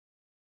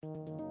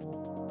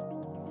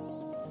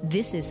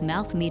This is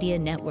Mouth Media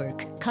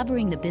Network,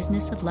 covering the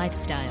business of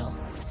lifestyle.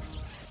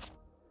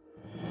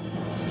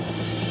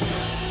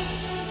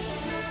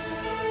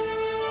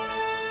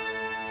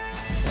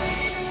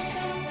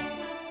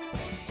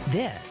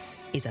 This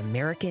is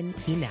American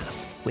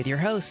Enough with your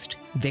host,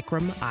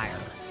 Vikram Iyer.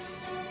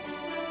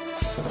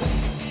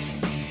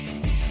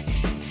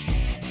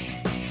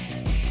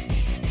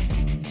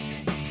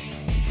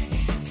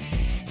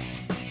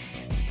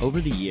 Over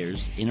the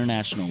years,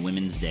 International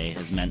Women's Day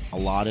has meant a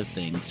lot of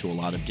things to a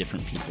lot of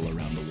different people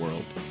around the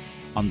world.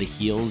 On the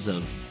heels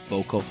of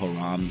Boko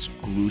Haram's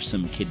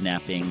gruesome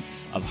kidnapping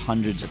of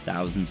hundreds of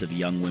thousands of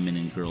young women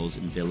and girls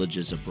in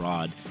villages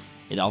abroad,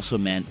 it also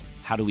meant,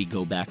 how do we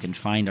go back and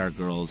find our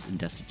girls in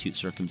destitute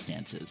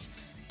circumstances?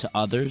 To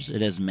others,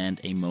 it has meant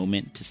a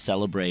moment to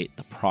celebrate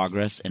the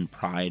progress and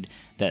pride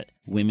that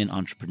women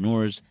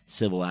entrepreneurs,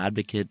 civil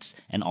advocates,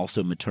 and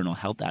also maternal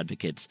health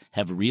advocates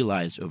have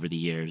realized over the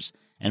years.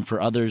 And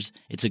for others,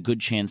 it's a good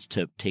chance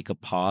to take a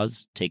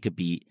pause, take a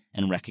beat,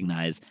 and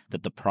recognize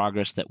that the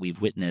progress that we've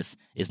witnessed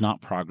is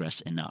not progress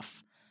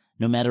enough.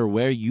 No matter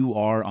where you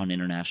are on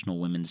International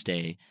Women's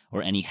Day,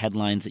 or any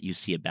headlines that you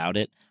see about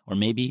it, or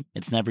maybe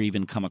it's never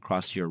even come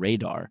across your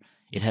radar,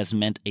 it has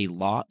meant a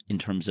lot in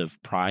terms of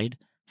pride,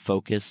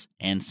 focus,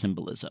 and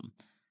symbolism.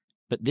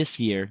 But this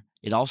year,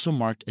 it also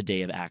marked a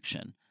day of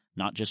action,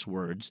 not just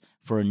words,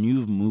 for a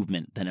new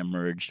movement that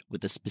emerged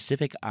with a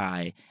specific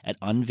eye at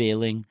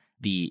unveiling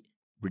the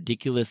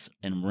ridiculous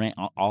and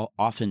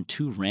often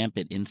too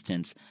rampant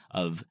instance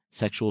of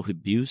sexual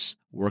abuse,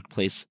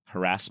 workplace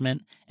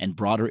harassment, and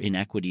broader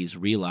inequities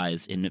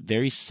realized in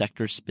very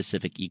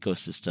sector-specific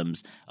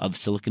ecosystems of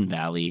Silicon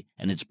Valley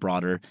and its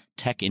broader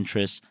tech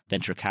interests,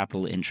 venture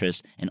capital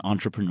interests, and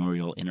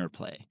entrepreneurial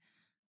interplay.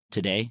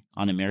 Today,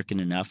 on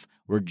American Enough,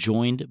 we're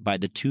joined by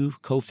the two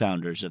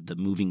co-founders of the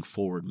Moving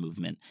Forward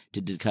movement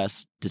to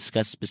discuss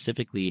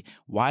specifically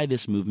why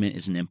this movement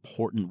is an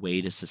important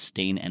way to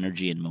sustain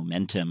energy and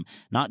momentum,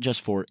 not just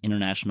for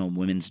International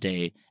Women's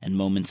Day and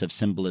moments of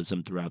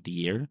symbolism throughout the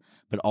year,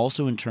 but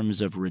also in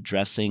terms of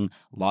redressing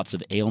lots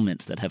of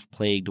ailments that have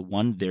plagued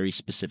one very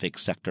specific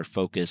sector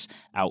focus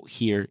out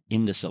here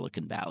in the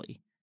Silicon Valley.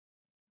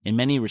 In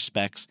many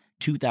respects,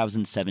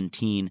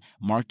 2017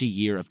 marked a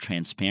year of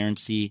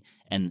transparency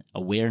and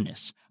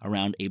awareness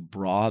around a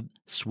broad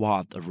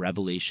swath of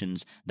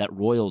revelations that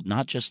roiled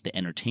not just the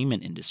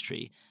entertainment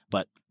industry,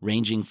 but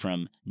ranging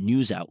from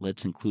news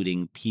outlets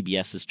including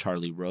PBS's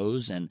Charlie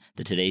Rose and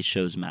the Today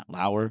Show's Matt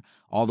Lauer,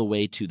 all the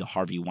way to the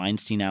Harvey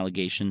Weinstein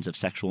allegations of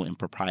sexual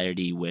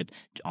impropriety with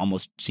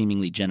almost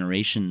seemingly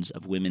generations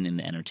of women in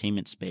the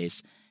entertainment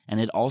space. And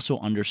it also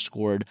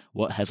underscored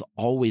what has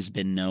always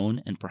been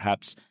known and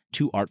perhaps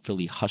too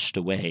artfully hushed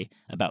away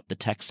about the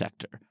tech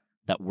sector,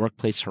 that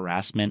workplace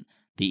harassment,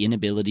 the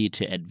inability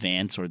to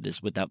advance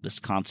without this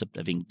concept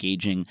of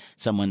engaging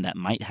someone that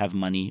might have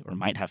money or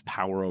might have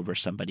power over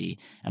somebody,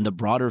 and the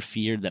broader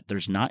fear that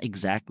there's not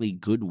exactly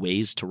good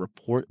ways to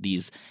report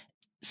these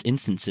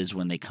instances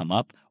when they come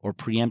up or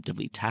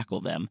preemptively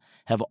tackle them,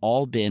 have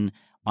all been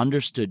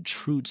understood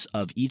truths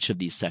of each of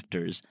these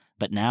sectors.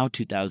 But now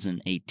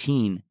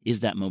 2018 is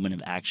that moment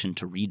of action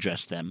to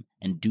redress them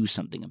and do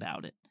something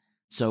about it.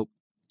 So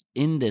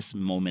in this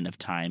moment of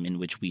time in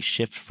which we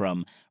shift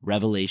from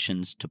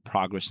revelations to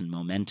progress and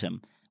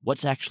momentum,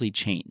 what's actually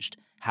changed?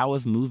 How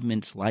have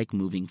movements like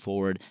Moving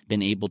Forward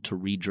been able to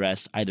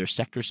redress either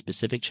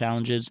sector-specific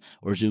challenges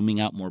or, zooming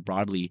out more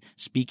broadly,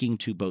 speaking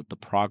to both the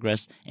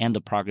progress and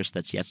the progress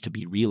that's yet to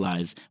be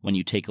realized when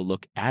you take a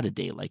look at a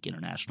day like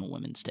International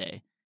Women's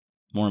Day?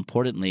 More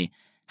importantly,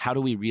 how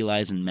do we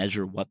realize and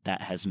measure what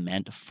that has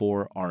meant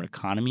for our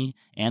economy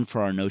and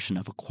for our notion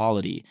of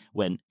equality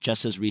when,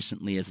 just as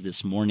recently as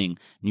this morning,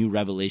 new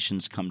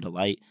revelations come to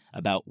light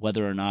about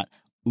whether or not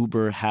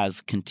Uber has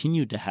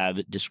continued to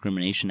have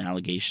discrimination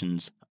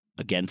allegations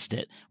against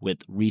it,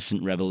 with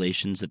recent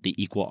revelations that the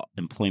Equal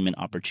Employment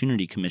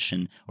Opportunity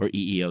Commission, or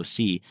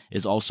EEOC,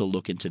 is also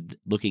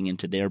looking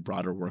into their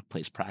broader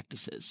workplace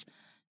practices.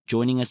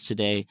 Joining us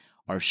today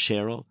are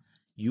Cheryl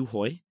Yu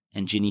Hui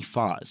and Ginny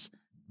Faz,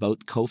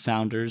 both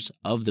co-founders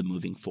of the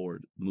Moving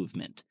Forward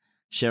movement.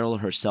 Cheryl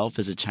herself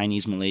is a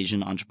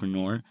Chinese-Malaysian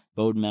entrepreneur,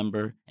 board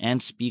member,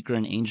 and speaker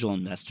and angel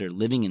investor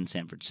living in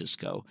San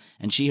Francisco,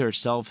 and she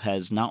herself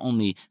has not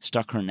only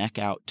stuck her neck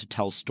out to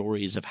tell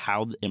stories of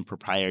how the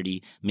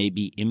impropriety may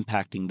be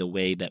impacting the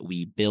way that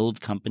we build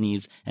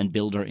companies and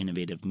build our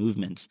innovative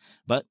movements,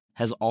 but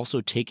has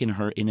also taken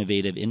her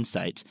innovative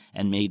insights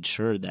and made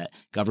sure that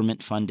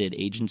government-funded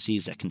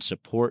agencies that can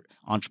support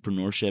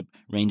entrepreneurship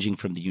ranging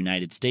from the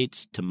United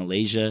States to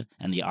Malaysia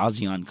and the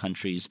ASEAN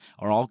countries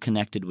are all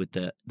connected with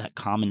that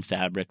common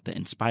fabric that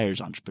inspires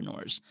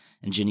entrepreneurs.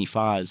 And Ginny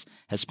Faz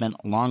has spent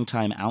a long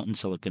time out in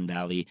Silicon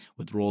Valley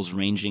with roles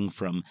ranging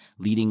from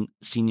leading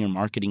senior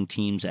marketing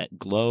teams at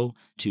Glow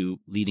to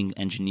leading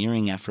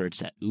engineering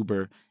efforts at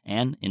Uber,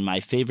 and, in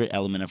my favorite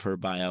element of her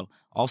bio,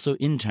 also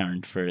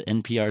interned for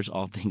NPR's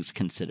All Things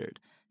Considered.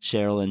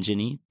 Cheryl and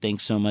Ginny,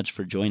 thanks so much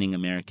for joining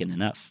American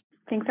Enough.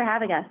 Thanks for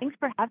having us. Thanks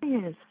for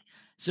having us.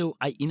 So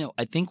I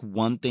think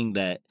one thing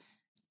that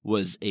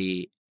was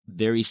a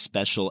very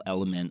special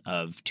element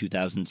of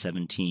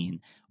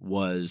 2017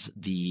 was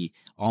the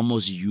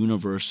almost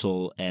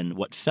universal and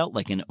what felt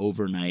like an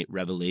overnight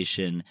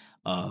revelation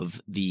of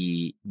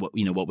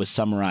what was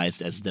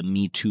summarized as the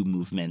Me Too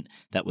movement,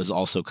 that was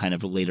also kind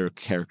of later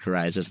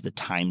characterized as the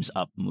Time's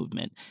Up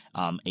movement.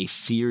 A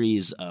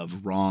series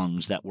of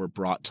wrongs that were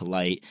brought to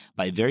light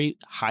by very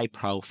high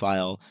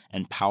profile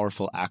and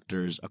powerful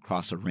actors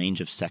across a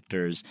range of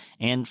sectors,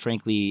 and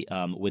frankly,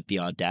 with the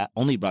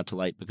only brought to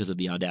light because of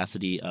the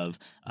audacity of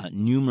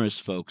numerous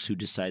folks who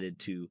decided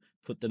to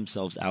put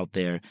themselves out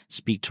there,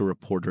 speak to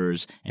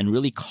reporters, and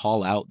really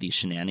call out these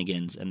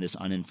shenanigans and this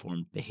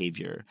uninformed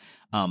behavior.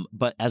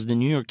 But as the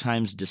New York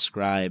Times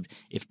described,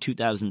 if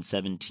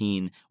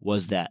 2017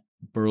 was that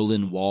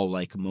Berlin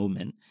Wall-like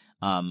moment,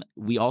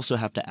 we also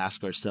have to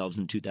ask ourselves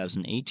in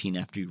 2018,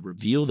 after you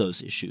reveal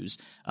those issues,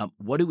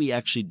 what do we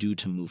actually do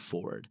to move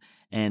forward?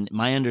 And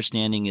my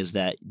understanding is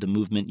that the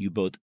movement you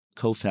both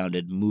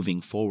co-founded,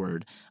 Moving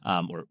Forward,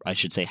 or I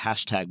should say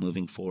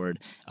 #Moving Forward,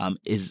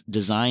 is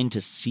designed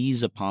to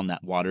seize upon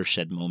that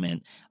watershed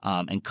moment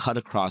and cut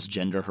across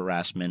gender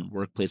harassment,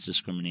 workplace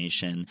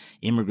discrimination,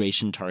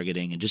 immigration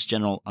targeting, and just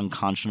general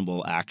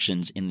unconscionable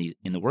actions in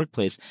the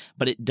workplace.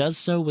 But it does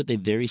so with a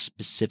very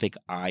specific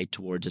eye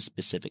towards a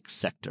specific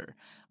sector.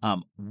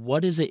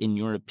 What is it, in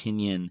your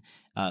opinion,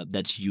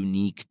 that's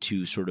unique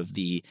to sort of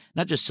the,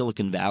 not just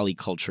Silicon Valley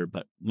culture,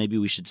 but maybe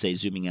we should say,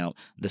 zooming out,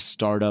 the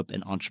startup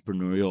and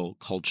entrepreneurial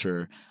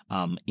culture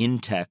in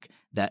tech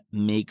that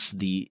makes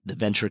the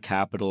venture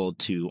capital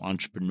to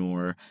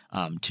entrepreneur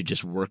to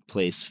just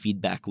workplace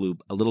feedback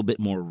loop a little bit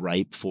more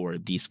ripe for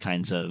these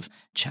kinds of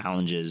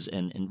challenges?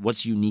 And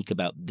what's unique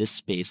about this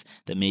space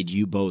that made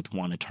you both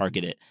want to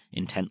target it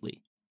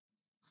intently?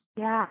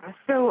 Yeah,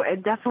 so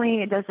it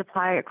definitely does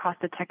apply across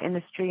the tech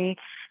industry,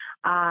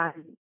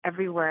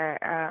 everywhere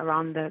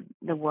around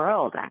the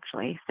world,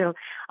 actually. So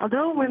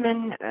although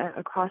women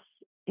across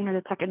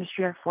the tech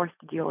industry are forced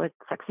to deal with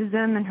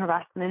sexism and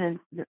harassment,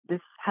 and this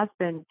has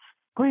been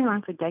going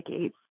on for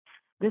decades,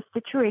 this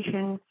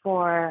situation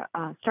for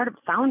startup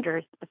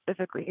founders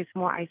specifically is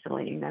more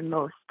isolating than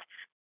most.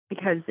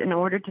 Because in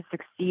order to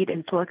succeed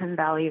in Silicon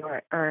Valley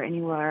or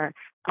anywhere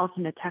else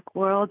in the tech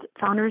world,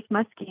 founders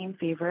must gain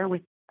favor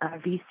with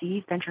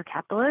VCs, venture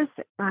capitalists,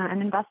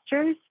 and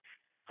investors.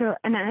 So,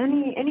 and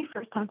any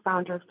first-time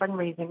founder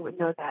fundraising would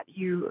know that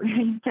you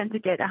tend to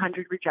get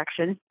 100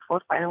 rejections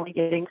before finally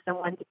getting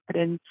someone to put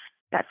in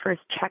that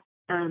first check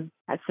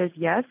that says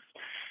yes.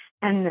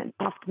 And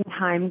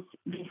oftentimes,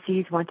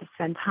 VCs want to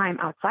spend time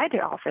outside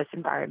the office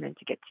environment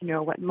to get to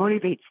know what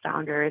motivates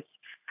founders,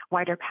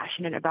 why they're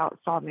passionate about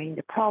solving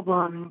the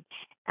problem.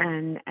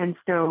 And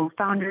so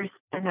founders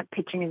end up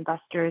pitching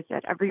investors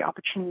at every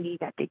opportunity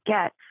that they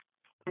get.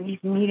 And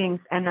these meetings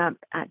end up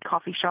at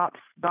coffee shops,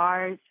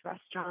 bars,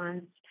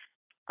 restaurants,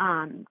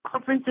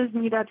 conferences,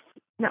 meetups,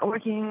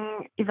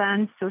 networking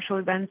events, social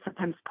events,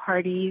 sometimes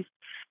parties.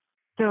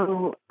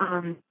 So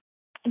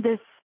this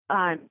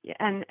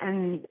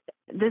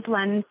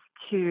lends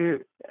to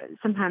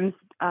sometimes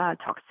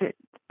toxic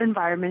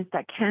environments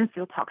that can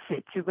feel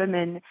toxic to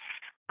women.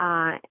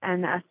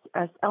 And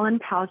as Ellen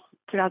Powell's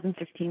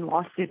 2015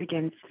 lawsuit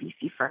against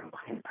VC firm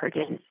Klein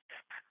Perkins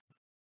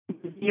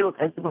revealed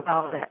as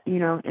well, that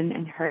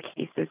in her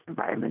case, those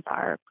environments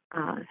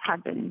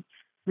have been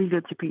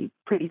revealed to be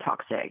pretty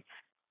toxic,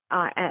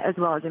 as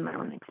well as in my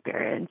own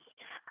experience.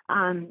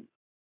 And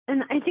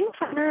I think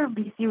founder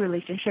VC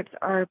relationships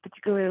are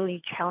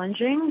particularly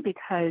challenging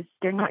because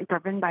they're not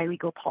governed by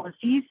legal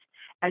policies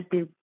as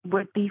they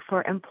would be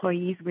for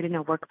employees within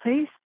a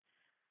workplace.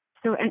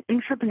 So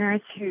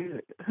entrepreneurs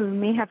who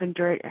may have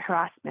endured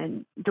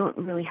harassment don't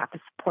really have the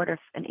support of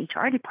an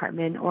HR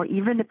department or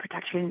even the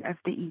protection of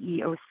the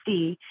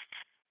EEOC.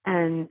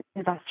 And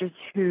investors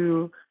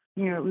who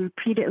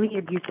repeatedly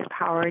abuse their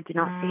power do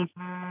not face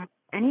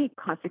any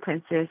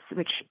consequences,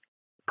 which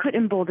could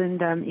embolden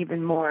them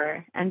even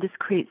more. And this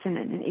creates an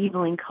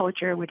enabling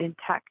culture within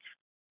tech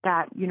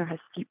that has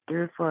seeped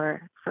through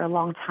for a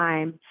long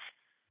time.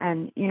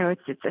 And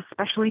it's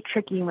especially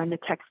tricky when the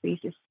tech space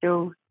is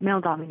so male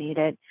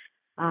dominated.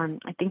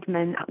 I think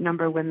men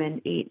outnumber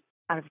women 8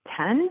 out of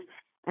 10.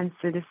 And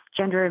so this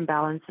gender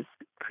imbalance has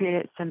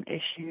created some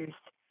issues.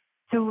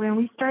 So when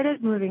we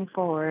started Moving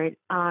Forward,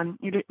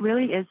 it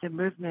really is a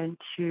movement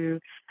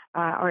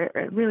or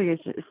it really is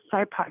a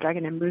side project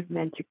and a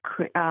movement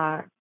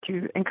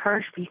to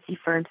encourage VC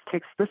firms to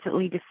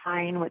explicitly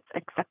define what's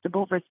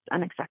acceptable versus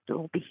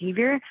unacceptable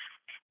behavior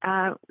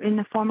in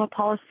the formal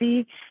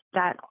policy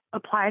that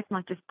applies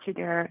not just to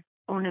their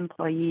own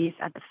employees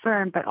at the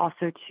firm, but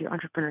also to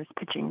entrepreneurs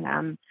pitching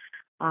them,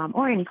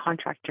 or any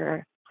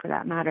contractor for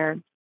that matter,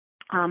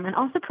 and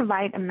also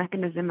provide a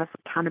mechanism of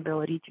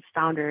accountability to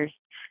founders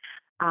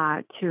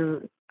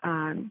so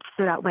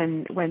that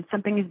when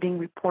something is being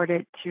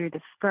reported to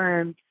the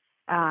firm,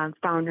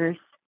 founders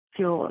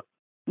feel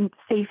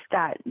safe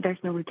that there's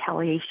no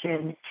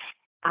retaliation,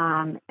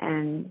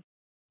 and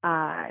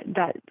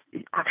that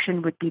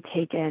action would be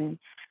taken.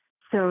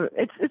 So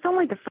it's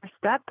only the first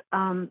step,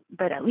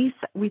 but at least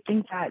we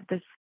think that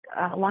this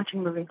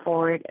launching Moving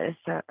Forward as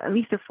at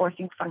least a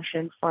forcing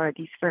function for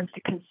these firms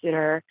to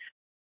consider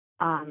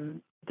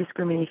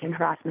discrimination,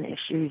 harassment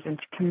issues, and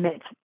to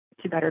commit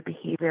to better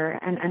behavior,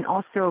 and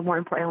also, more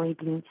importantly,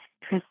 being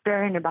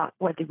transparent about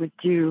what they would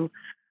do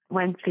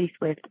when faced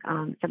with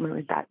someone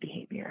with bad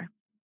behavior.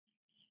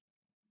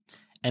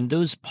 And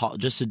those,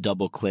 just to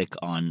double click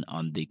on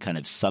the kind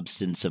of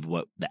substance of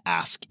what the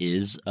ask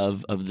is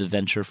of the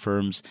venture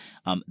firms,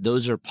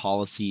 those are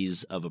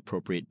policies of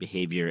appropriate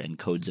behavior and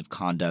codes of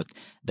conduct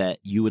that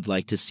you would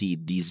like to see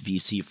these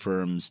VC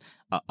firms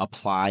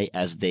apply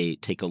as they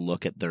take a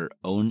look at their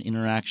own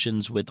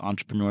interactions with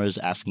entrepreneurs,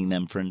 asking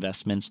them for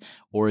investments?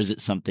 Or is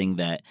it something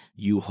that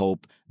you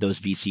hope those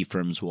VC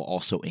firms will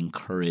also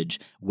encourage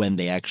when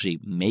they actually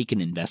make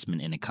an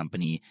investment in a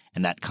company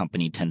and that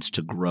company tends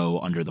to grow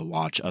under the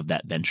watch of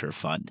that venture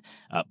fund?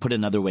 Put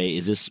another way,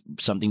 is this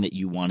something that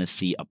you want to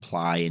see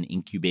apply and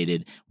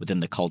incubated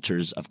within the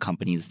cultures of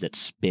companies that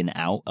spin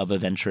out of a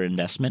venture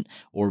investment?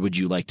 Or would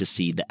you like to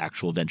see the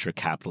actual venture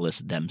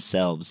capitalists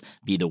themselves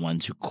be the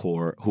ones who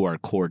are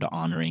core to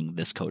honoring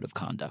this code of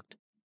conduct?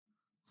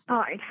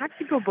 It has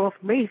to go both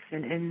ways,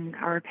 in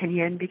our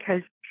opinion,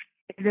 because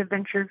if the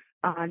venture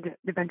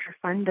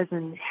fund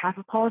doesn't have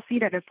a policy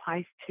that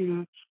applies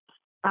to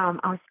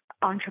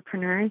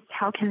entrepreneurs,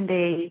 how can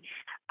they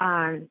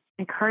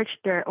encourage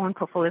their own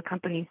portfolio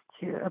companies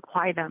to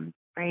apply them,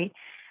 right?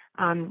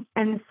 And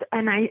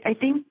I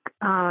think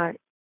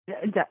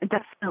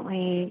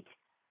definitely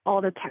all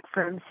the tech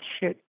firms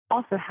should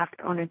also have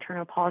their own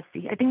internal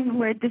policy. I think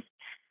where this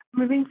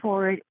Moving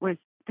Forward was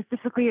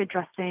specifically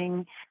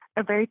addressing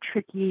a very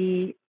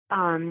tricky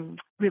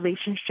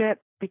relationship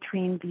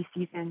between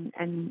VCs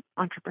and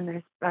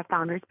entrepreneurs,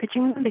 founders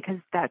pitching them, because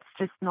that's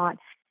just not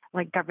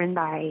like governed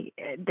by,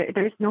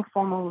 there's no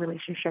formal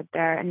relationship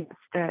there, and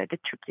it's the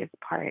trickiest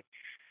part.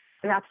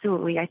 So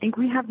absolutely, I think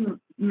we have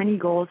many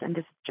goals, and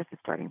this is just a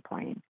starting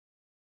point.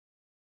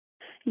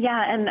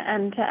 Yeah,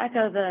 and to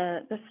echo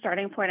the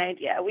starting point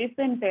idea, we've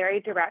been very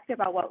direct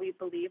about what we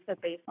believe the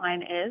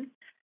baseline is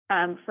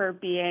for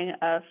being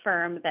a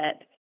firm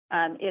that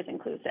is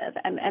inclusive.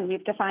 And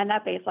we've defined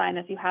that baseline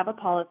as you have a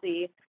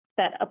policy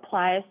that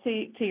applies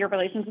to your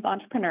relations with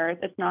entrepreneurs.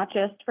 It's not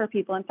just for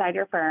people inside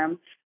your firm,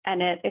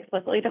 and it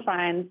explicitly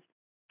defines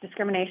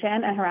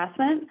discrimination and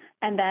harassment,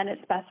 and then it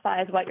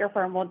specifies what your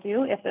firm will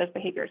do if those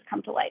behaviors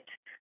come to light.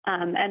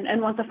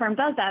 And once a firm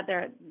does that,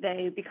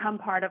 they become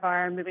part of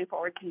our Moving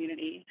Forward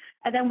community.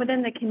 And then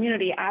within the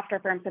community, after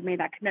firms have made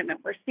that commitment,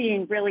 we're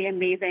seeing really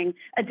amazing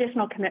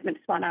additional commitments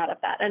spun out of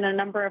that. And a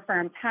number of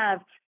firms have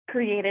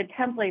created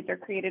templates or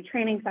created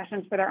training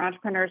sessions for their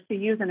entrepreneurs to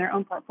use in their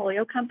own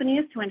portfolio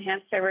companies to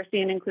enhance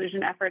diversity and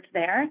inclusion efforts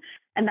there.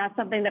 And that's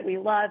something that we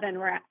love, and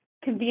we're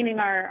convening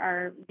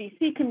our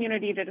VC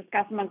community to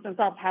discuss amongst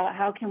themselves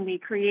how can we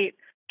create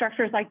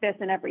structures like this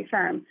in every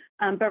firm.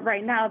 But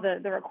right now,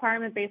 the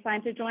requirement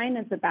baseline to join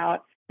is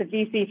about the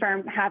VC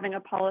firm having a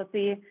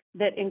policy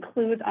that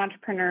includes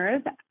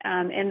entrepreneurs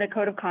in the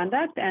code of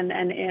conduct and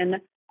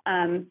in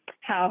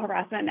how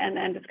harassment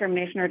and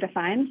discrimination are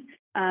defined.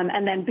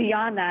 And then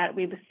beyond that,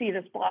 we see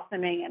this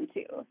blossoming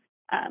into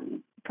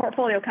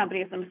portfolio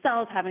companies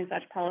themselves having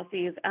such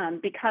policies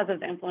because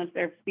of the influence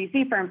their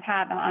VC firms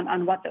have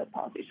on what those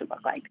policies should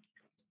look like.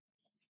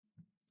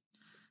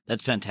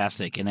 That's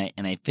fantastic. And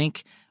I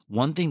think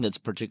one thing that's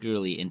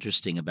particularly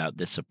interesting about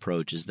this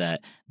approach is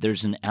that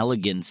there's an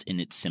elegance in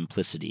its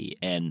simplicity.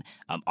 And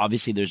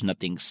obviously there's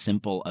nothing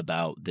simple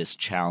about this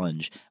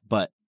challenge,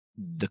 but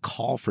the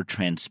call for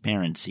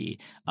transparency,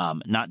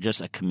 not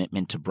just a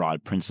commitment to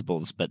broad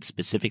principles, but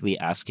specifically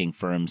asking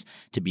firms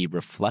to be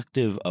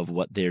reflective of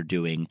what they're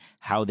doing,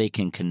 how they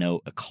can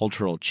connote a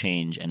cultural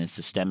change and a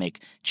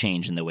systemic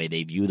change in the way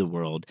they view the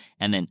world,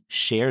 and then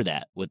share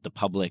that with the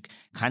public,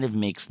 kind of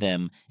makes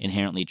them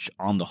inherently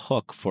on the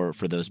hook for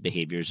those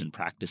behaviors and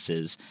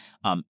practices.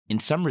 In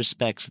some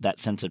respects, that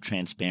sense of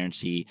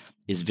transparency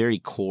is very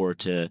core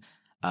to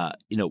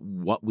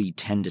what we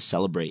tend to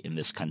celebrate in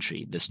this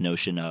country, this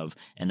notion of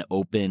an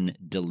open,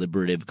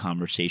 deliberative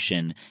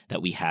conversation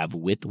that we have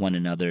with one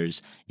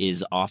another's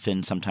is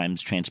often, sometimes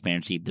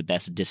transparency, the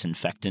best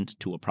disinfectant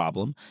to a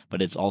problem,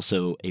 but it's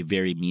also a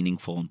very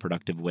meaningful and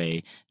productive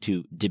way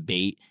to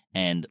debate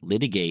and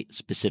litigate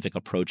specific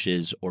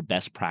approaches or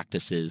best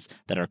practices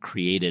that are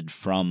created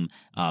from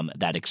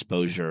that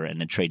exposure and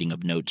the trading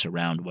of notes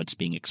around what's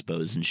being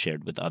exposed and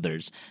shared with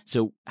others.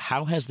 So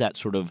how has that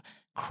sort of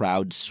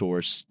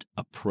crowdsourced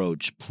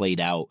approach played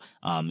out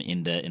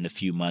in the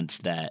few months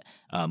that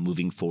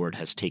Moving Forward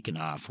has taken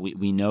off?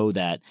 We know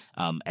that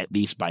at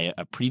least by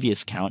a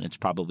previous count, it's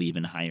probably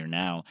even higher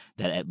now,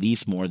 that at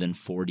least more than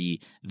 40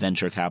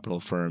 venture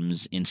capital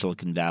firms in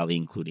Silicon Valley,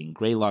 including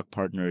Greylock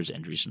Partners,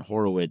 Andreessen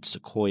Horowitz,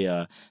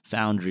 Sequoia,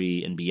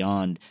 Foundry, and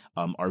beyond,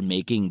 are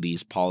making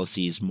these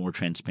policies more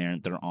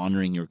transparent. They're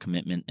honoring your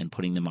commitment and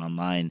putting them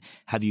online.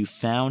 Have you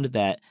found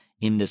that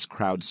in this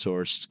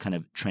crowdsourced kind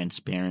of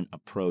transparent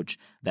approach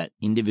that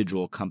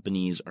individual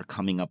companies are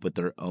coming up with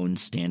their own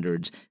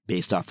standards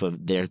based off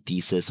of their thesis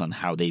thesis on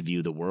how they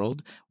view the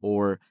world?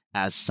 Or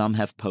as some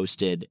have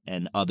posted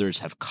and others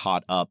have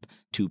caught up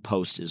to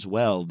post as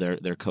well,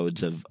 their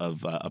codes of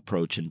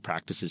approach and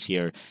practices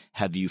here,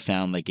 have you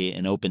found like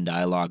an open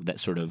dialogue that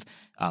sort of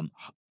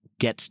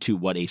gets to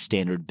what a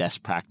standard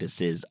best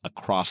practice is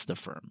across the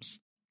firms?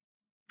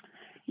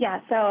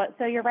 Yeah,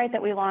 so you're right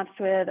that we launched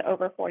with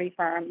over 40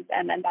 firms,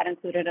 and then that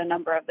included a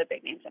number of the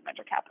big names in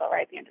venture capital,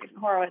 right? The Andreessen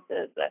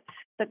Horowitzes, the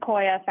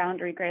Sequoia,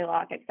 Foundry,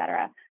 Greylock, et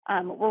cetera.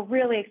 We're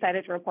really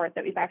excited to report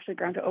that we've actually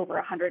grown to over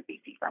 100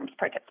 VC firms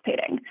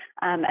participating,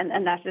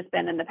 and that's just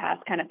been in the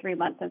past kind of 3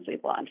 months since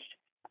we've launched.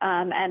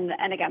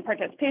 And again,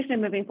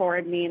 participation moving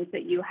forward means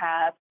that you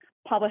have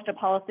published a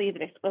policy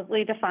that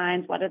explicitly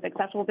defines what is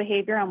acceptable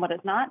behavior and what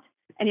is not,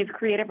 and you've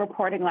created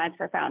reporting lines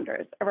for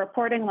founders. A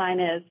reporting line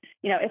is,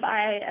 if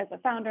I, as a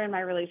founder in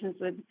my relations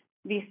with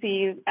a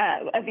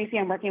VC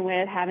I'm working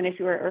with, have an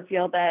issue or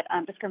feel that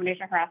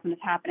discrimination or harassment is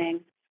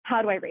happening,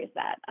 how do I raise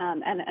that?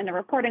 And a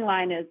reporting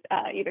line is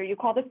either you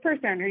call this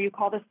person or you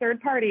call this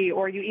third party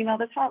or you email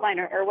this hotline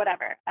or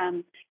whatever.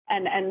 And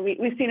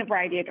we've seen a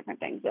variety of different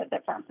things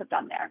that firms have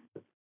done there.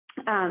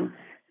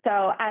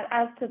 So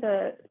as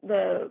to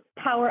the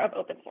power of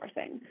open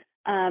sourcing,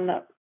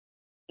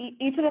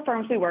 each of the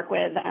firms we work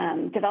with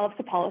develops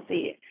a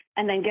policy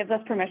and then gives us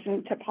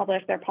permission to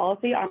publish their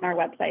policy on our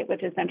website,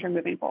 which is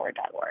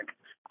venturemovingforward.org.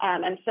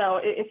 And so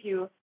if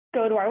you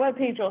go to our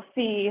webpage, you'll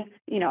see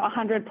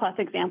 100 plus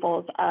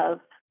examples of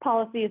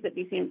policies that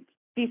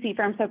VC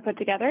firms have put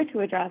together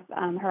to address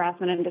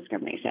harassment and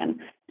discrimination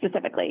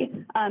specifically.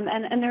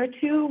 And there are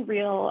two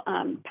real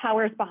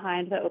powers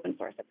behind the open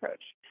source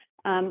approach.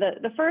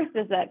 The first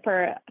is that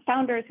for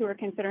founders who are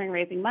considering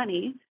raising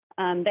money,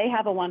 they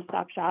have a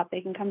one-stop shop.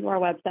 They can come to our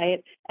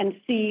website and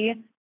see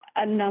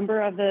a number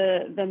of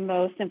the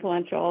most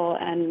influential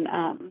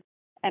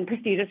and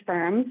prestigious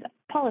firms'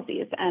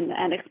 policies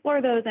and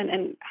explore those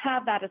and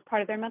have that as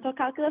part of their mental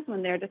calculus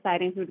when they're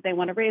deciding who do they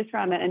want to raise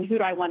from and who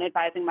do I want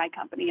advising my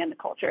company and the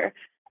culture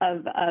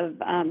of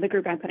the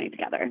group I'm putting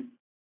together.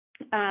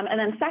 And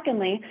then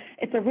secondly,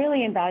 it's a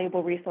really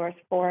invaluable resource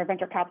for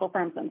venture capital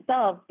firms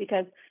themselves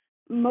because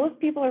most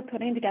people are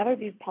putting together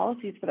these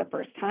policies for the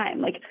first time.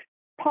 Like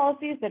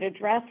policies that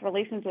address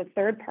relations with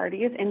third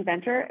parties in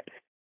venture,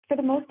 for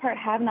the most part,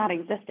 have not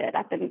existed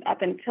up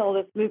until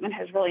this movement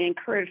has really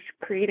encouraged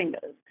creating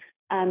those.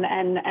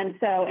 And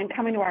so in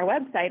coming to our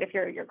website, if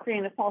you're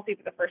creating this policy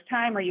for the first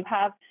time or you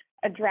have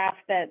a draft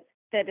that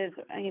is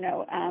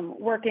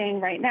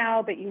working right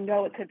now, but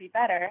it could be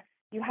better,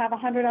 you have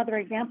 100 other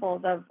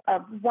examples of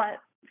what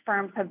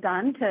firms have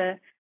done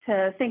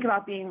to think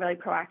about being really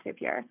proactive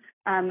here.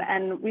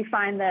 And we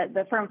find that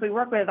the firms we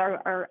work with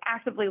are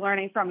actively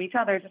learning from each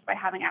other just by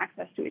having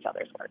access to each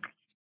other's work.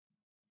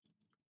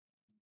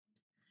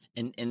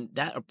 And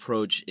that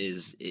approach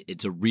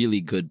it's a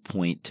really good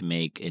point to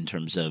make in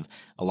terms of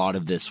a lot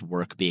of this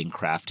work being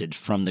crafted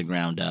from the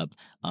ground up.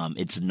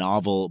 It's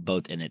novel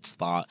both in its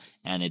thought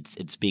and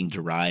it's being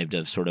derived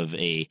of sort of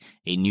a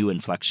new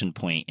inflection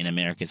point in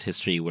America's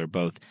history where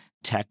both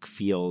tech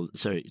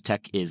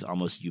is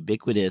almost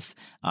ubiquitous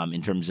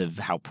in terms of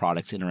how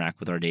products interact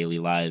with our daily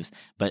lives,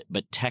 but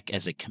tech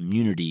as a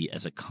community,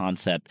 as a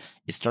concept,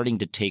 is starting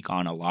to take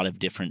on a lot of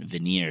different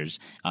veneers.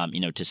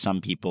 To some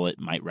people, it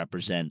might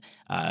represent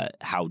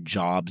how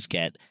jobs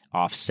get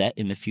offset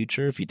in the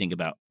future. If you think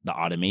about the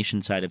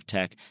automation side of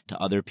tech, to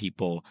other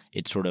people,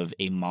 it's sort of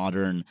a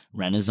modern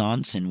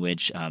renaissance in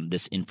which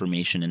this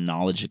information and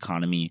knowledge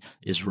economy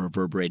is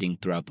reverberating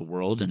throughout the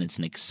world. And it's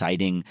an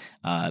exciting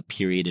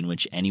period in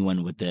which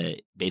anyone with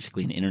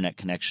basically an internet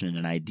connection and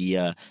an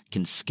idea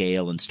can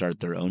scale and start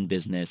their own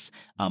business.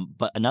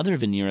 But another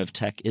veneer of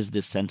tech is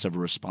this sense of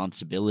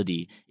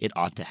responsibility it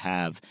ought to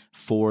have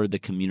for the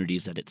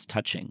communities that it's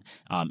touching.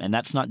 And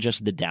that's not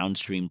just the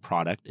downstream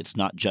product. It's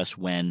not just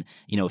when,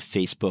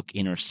 Facebook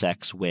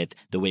intersects with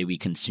the way we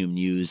consume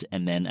news,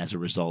 and then as a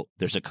result,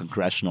 there's a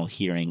congressional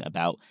hearing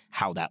about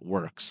how that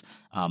works.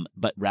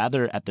 But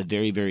rather at the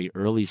very, very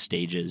early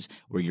stages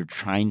where you're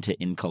trying to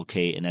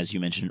inculcate, and as you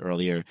mentioned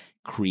earlier,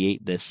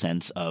 create this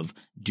sense of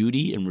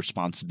duty and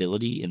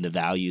responsibility in the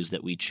values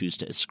that we choose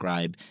to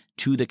ascribe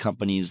to the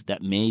companies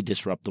that may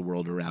disrupt the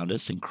world around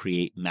us and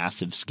create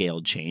massive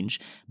scale change,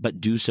 but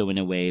do so in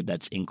a way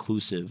that's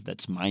inclusive,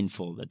 that's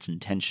mindful, that's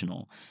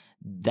intentional.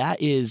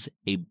 That is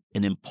an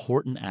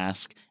important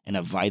ask and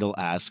a vital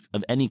ask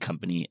of any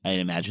company, I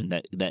imagine,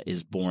 that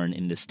is born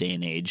in this day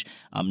and age,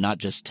 not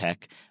just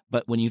tech.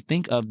 But when you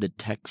think of the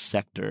tech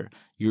sector,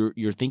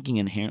 you're thinking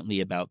inherently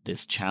about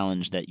this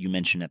challenge that you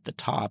mentioned at the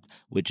top,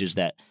 which is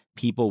that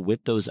people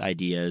with those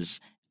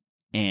ideas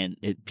and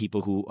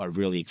people who are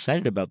really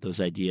excited about those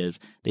ideas,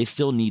 they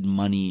still need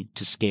money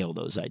to scale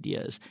those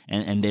ideas.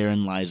 And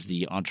therein lies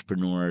the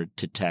entrepreneur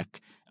to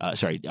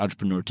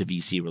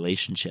VC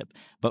relationship.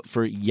 But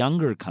for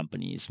younger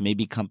companies,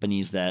 maybe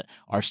companies that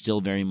are still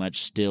very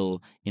much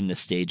still in the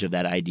stage of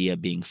that idea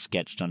being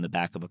sketched on the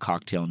back of a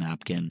cocktail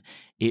napkin,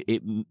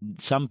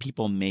 some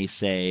people may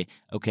say,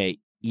 okay,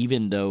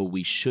 even though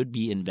we should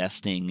be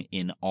investing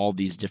in all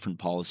these different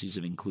policies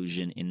of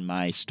inclusion in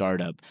my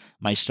startup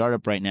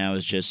right now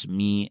is just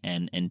me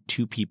and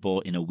two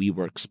people in a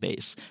WeWork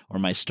space, or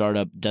my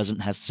startup doesn't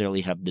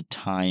necessarily have the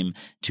time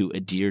to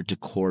adhere to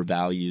core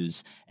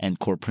values and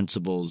core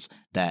principles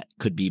that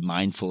could be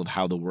mindful of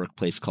how the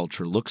workplace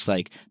culture looks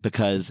like,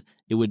 because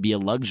it would be a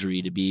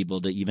luxury to be able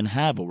to even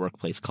have a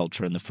workplace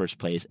culture in the first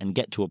place and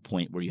get to a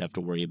point where you have to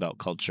worry about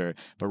culture.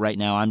 But right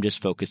now, I'm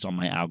just focused on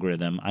my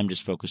algorithm. I'm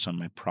just focused on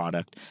my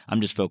product.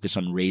 I'm just focused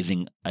on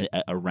raising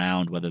a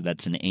round, whether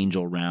that's an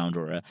angel round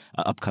or a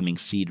upcoming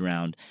seed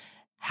round.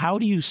 How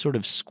do you sort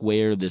of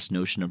square this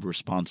notion of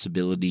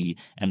responsibility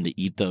and the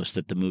ethos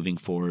that the Moving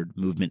Forward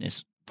movement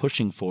is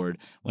pushing forward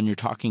when you're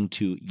talking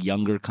to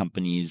younger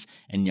companies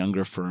and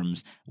younger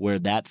firms where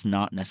that's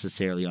not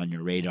necessarily on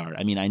your radar?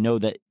 I mean, I know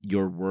that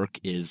your work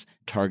is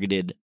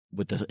targeted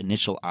with the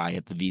initial eye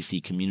at the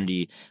VC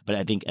community, but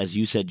I think, as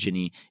you said,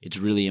 Ginny, it's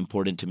really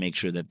important to make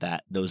sure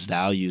that those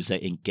values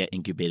that get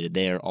incubated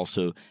there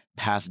also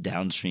pass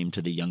downstream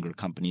to the younger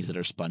companies that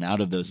are spun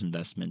out of those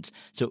investments.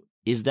 So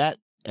is that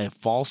a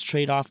false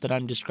trade-off that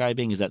I'm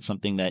describing? Is that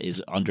something that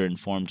is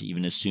underinformed to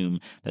even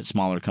assume that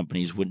smaller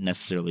companies wouldn't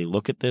necessarily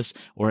look at this?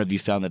 Or have you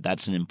found that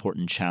that's an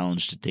important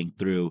challenge to think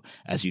through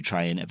as you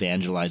try and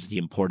evangelize the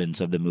importance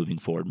of the Moving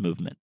Forward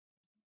movement?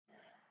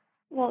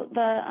 Well,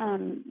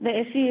 the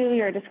issue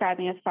you're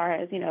describing as far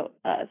as,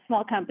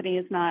 small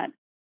companies not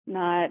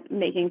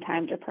making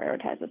time to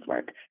prioritize this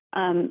work.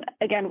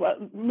 Again,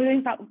 what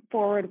Moving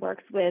Forward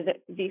works with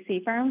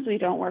VC firms. We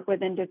don't work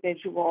with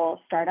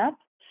individual startups.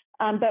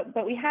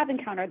 But we have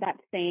encountered that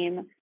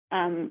same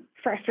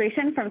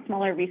frustration from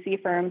smaller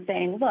VC firms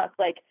saying, look,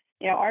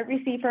 our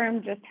VC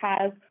firm just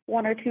has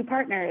one or two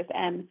partners,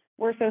 and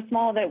we're so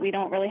small that we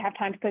don't really have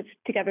time to put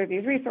together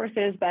these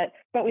resources, but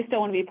we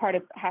still want to be part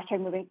of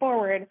 #Moving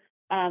Forward.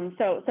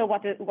 So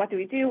what do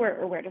we do,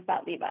 or where does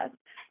that leave us?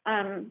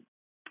 And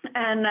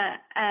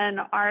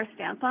our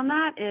stance on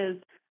that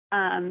is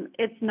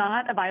it's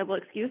not a viable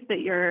excuse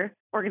that your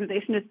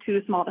organization is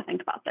too small to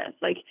think about this.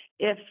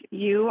 If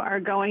you are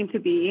going to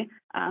be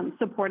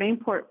supporting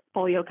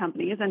portfolio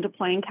companies and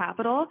deploying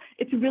capital,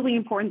 it's really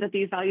important that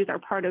these values are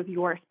part of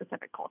your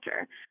specific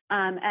culture.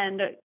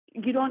 And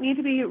you don't need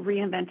to be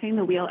reinventing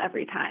the wheel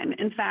every time.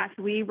 In fact,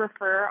 we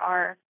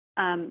refer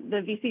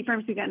the VC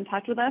firms who get in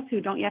touch with us who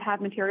don't yet have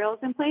materials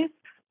in place.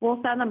 We'll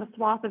send them a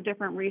swath of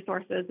different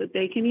resources that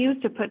they can use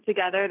to put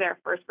together their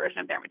first version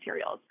of their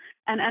materials.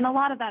 And a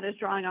lot of that is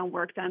drawing on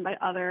work done by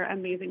other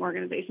amazing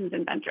organizations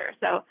in venture.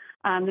 So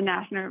the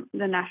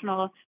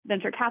National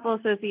Venture Capital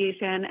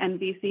Association and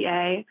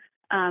VCA,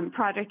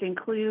 Project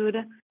Include,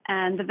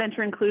 and the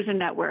Venture Inclusion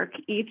Network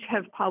each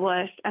have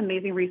published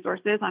amazing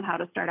resources on how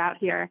to start out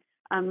here,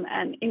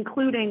 and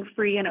including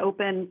free and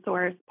open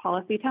source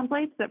policy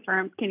templates that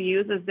firms can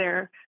use as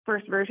their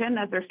first version,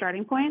 as their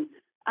starting point.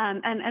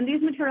 And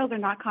these materials are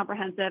not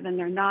comprehensive, and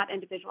they're not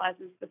individualized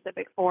and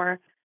specific for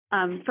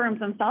firms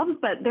themselves,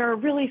 but they're a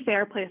really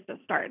fair place to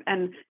start.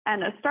 And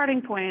a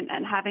starting point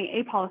and having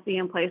a policy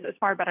in place is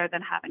far better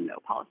than having no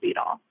policy at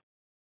all.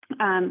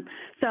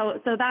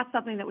 So that's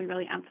something that we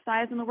really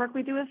emphasize in the work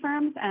we do with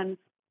firms. And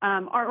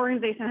our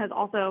organization has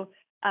also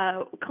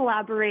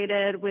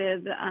collaborated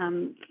with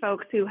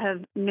folks who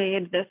have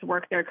made this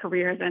work their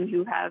careers and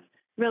who have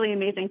really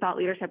amazing thought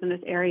leadership in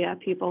this area,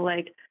 people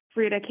like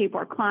Frida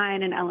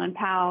Kapor-Klein and Ellen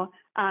Pao.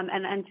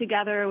 And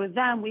together with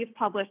them, we've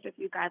published a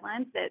few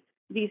guidelines that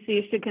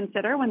VCs should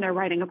consider when they're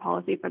writing a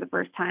policy for the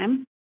first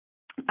time.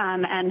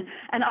 And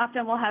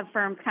often we'll have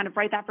firms kind of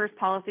write that first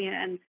policy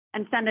and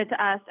send it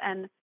to us,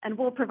 and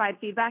we'll provide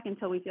feedback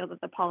until we feel that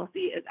the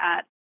policy is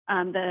at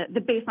the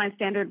baseline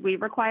standard we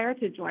require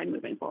to join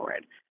Moving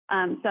Forward.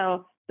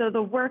 So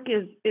the work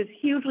is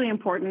hugely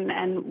important,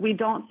 and we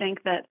don't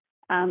think that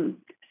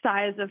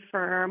size of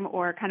firm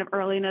or kind of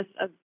earliness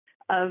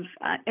of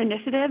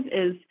initiative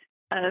is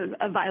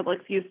a viable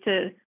excuse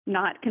to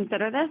not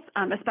consider this,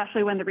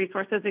 especially when the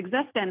resources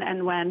exist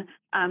and when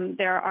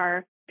there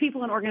are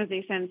people and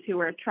organizations who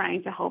are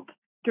trying to help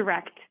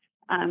direct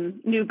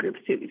new groups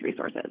to these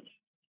resources.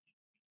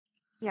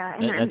 Yeah,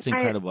 that's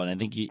incredible. And I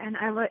think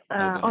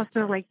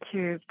also like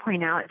to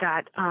point out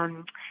that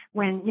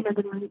when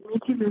the Me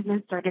Too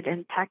movement started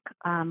in tech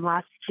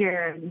last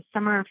year, in the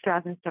summer of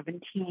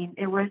 2017,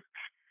 it was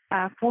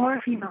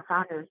 4 female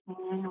founders,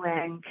 Min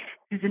Wang,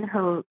 Susan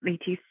Ho,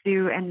 Leti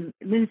Su, and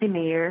Lindsay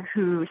Mayer,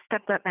 who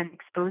stepped up and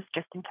exposed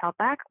Justin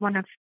Kalbach, one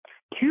of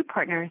 2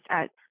 partners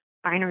at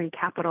Binary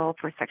Capital,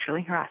 for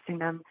sexually harassing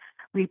them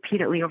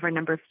repeatedly over a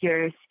number of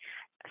years.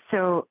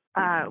 So,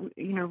 and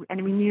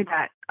we knew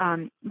that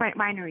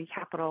Binary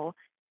Capital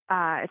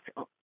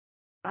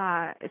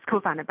is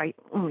co-founded by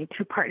only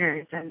 2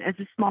 partners, and as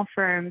a small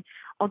firm,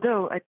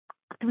 although a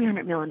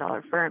 $300 million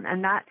firm,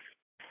 and that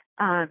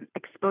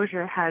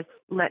exposure has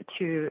led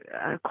to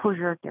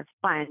closure of their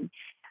fund,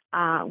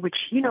 which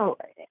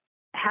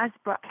has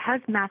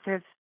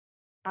massive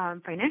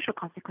financial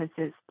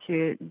consequences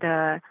to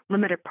the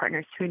limited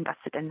partners who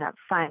invested in that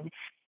fund.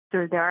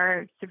 So there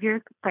are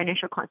severe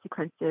financial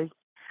consequences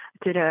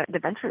to the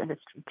venture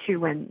industry too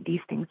when these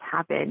things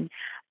happen.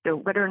 So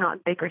whether or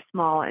not big or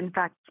small, in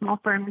fact, small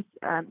firms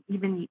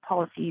even need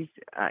policies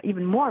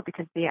even more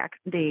because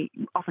they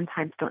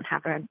oftentimes don't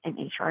have an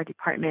HR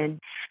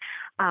department.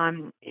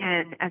 And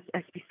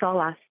as we saw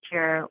last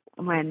year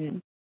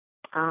when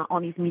all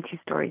these Me Too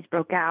stories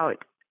broke out,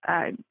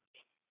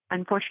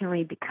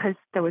 unfortunately, because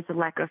there was a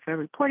lack of a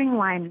reporting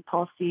line and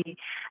policy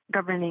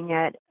governing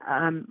it,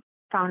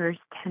 founders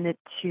tended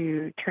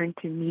to turn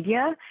to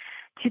media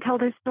to tell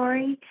their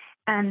story.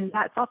 And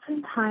that's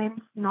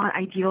oftentimes not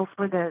ideal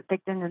for the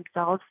victim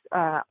themselves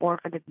or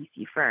for the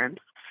VC firms.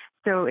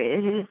 So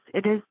it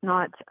is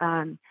not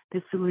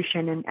the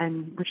solution,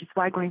 and which is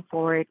why going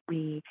forward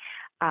we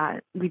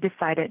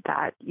decided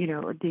that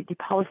the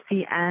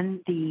policy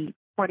and the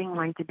reporting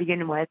line to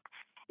begin with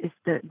is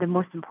the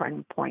most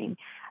important point,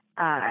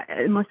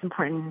 most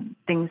important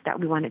things that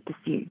we wanted to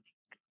see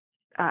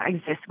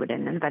exist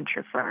within a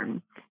venture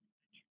firm.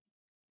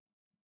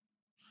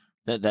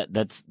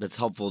 That's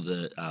helpful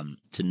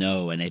to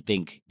know, and I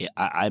think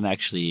I'm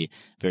actually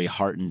very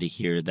heartened to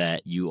hear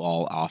that you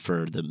all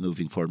offer, the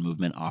Moving Forward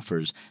movement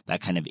offers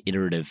that kind of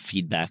iterative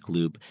feedback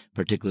loop,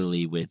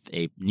 particularly with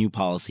a new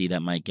policy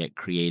that might get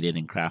created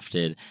and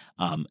crafted,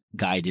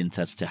 guidance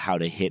as to how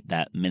to hit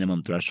that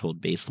minimum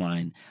threshold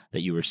baseline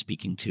that you were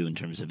speaking to in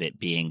terms of it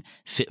being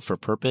fit for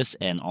purpose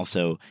and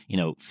also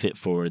fit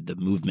for the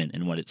movement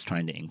and what it's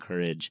trying to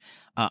encourage.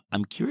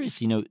 I'm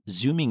curious,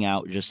 zooming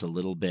out just a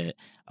little bit,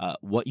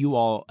 what you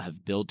all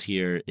have built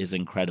here is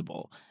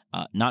incredible,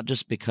 not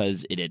just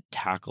because it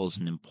tackles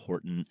an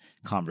important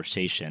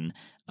conversation,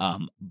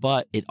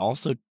 but it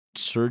also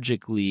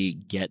surgically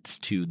gets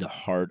to the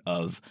heart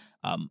of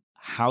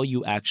how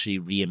you actually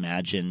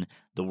reimagine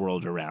the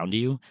world around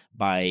you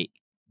by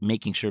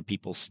making sure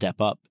people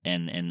step up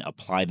and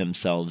apply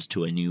themselves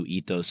to a new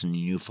ethos and a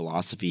new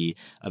philosophy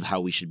of how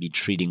we should be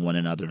treating one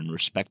another and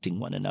respecting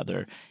one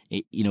another.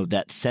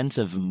 That sense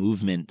of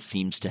movement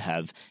seems to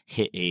have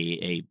hit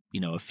a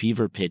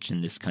fever pitch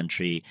in this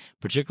country,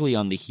 particularly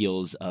on the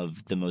heels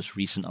of the most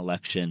recent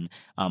election,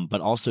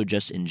 but also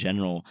just in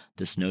general,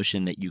 this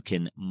notion that you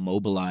can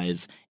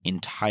mobilize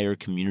entire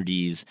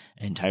communities,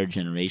 entire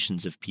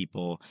generations of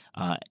people,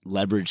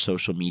 leverage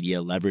social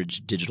media,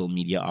 leverage digital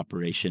media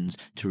operations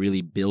to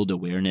really build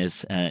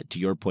awareness, to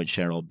your point,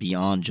 Cheryl,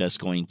 beyond just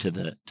going to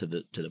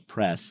the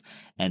press.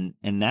 And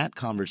that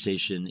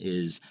conversation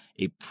is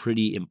a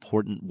pretty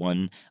important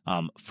one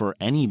for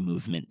any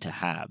movement to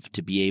have,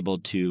 to be able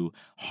to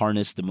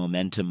harness the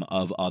momentum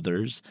of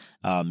others,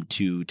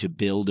 to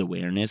build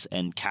awareness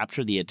and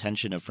capture the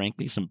attention of,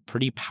 frankly, some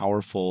pretty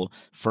powerful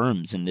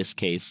firms. In this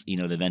case,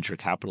 the venture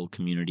capital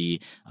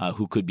community,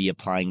 who could be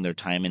applying their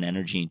time and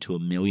energy to a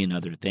million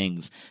other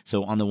things.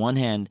 So on the one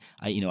hand,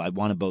 I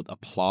want to both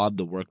applaud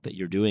the work that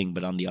you're doing,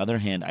 but on the other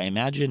hand, I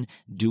imagine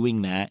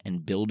doing that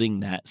and building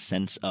that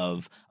sense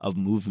of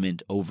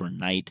movement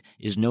overnight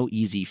is no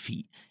easy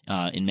feat.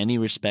 In many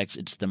respects,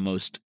 it's the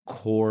most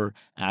core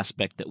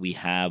aspect that we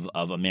have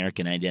of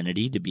American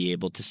identity, to be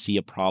able to see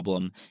a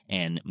problem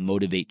and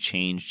motivate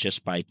change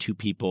just by two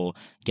people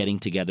getting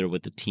together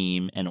with a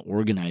team and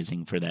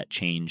organizing for that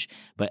change.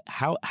 But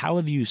how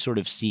have you sort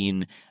of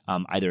seen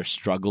either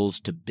struggles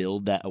to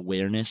build that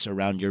awareness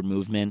around your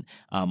movement,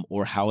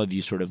 or how have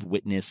you sort of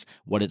witnessed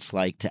what it's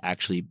like to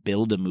actually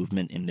build a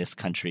movement in this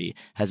country?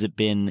 Has it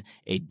been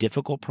a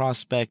difficult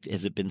prospect?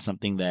 Has it been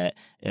something that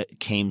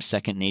came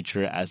second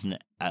nature as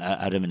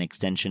out of an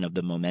extension of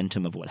the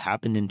momentum of what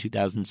happened in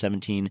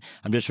 2017?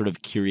 I'm just sort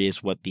of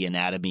curious what the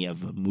anatomy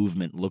of a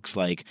movement looks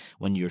like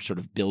when you're sort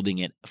of building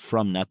it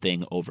from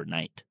nothing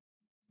overnight.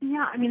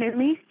 Yeah, I mean, it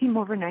may seem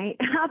overnight,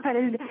 but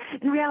in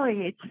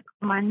reality, it's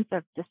months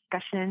of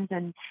discussions.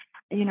 And,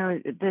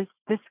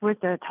 this was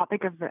the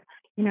topic of,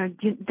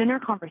 dinner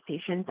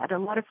conversations at a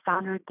lot of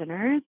founder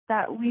dinners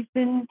that we've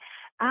been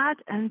at.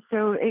 And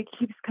so it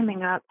keeps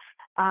coming up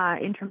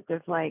in terms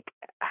of like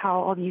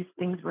how all these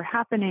things were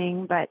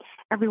happening, but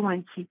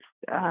everyone keeps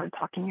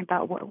talking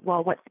about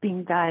what's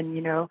being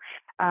done,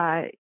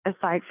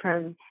 aside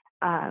from,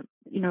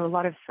 a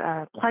lot of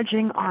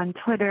pledging on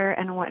Twitter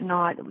and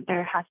whatnot.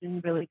 There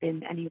hasn't really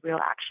been any real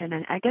action.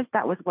 And I guess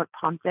that was what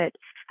prompted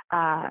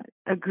a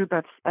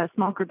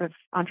small group of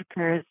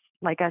entrepreneurs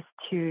like us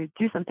to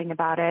do something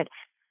about it.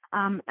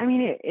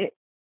 It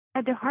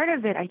at the heart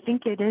of it, I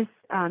think it is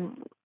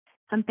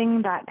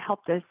something that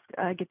helped us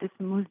get this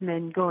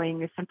movement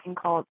going is something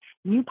called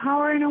New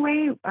Power in a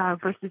way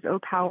versus O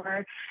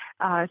Power.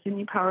 So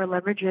New Power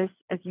leverages,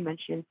 as you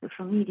mentioned,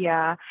 social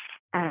media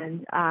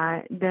and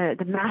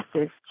the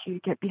masses to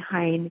get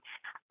behind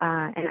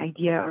an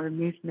idea or a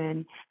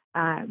movement.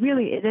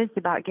 Really, it is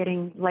about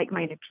getting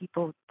like-minded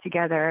people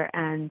together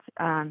and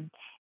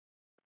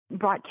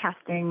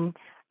broadcasting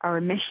our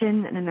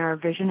mission and our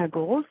vision and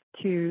goals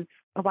to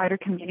a wider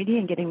community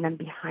and getting them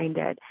behind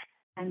it.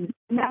 And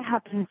that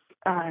happens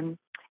kind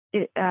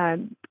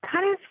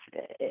of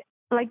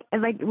like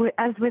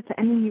as with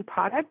any new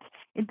product,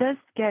 it does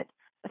get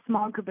a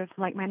small group of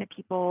like-minded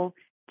people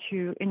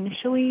to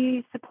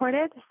initially support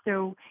it.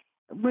 So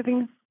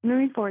moving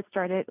Moving Forward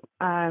started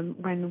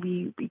when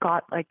we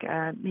got like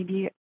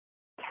maybe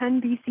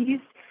 10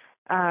 VCs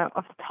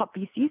of the top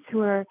VCs who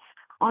were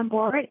on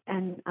board,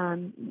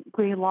 and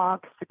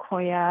Greylock,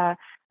 Sequoia,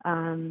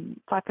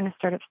 500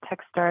 Startups,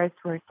 Techstars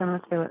were some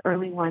of the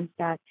early ones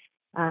that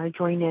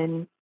joined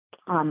in,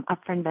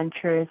 Upfront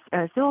Ventures.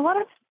 So a lot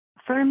of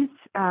firms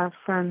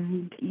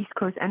from the East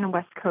Coast and the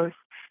West Coast.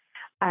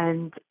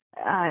 And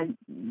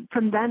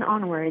from then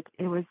onward,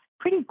 it was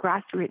pretty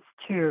grassroots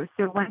too.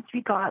 So once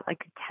we got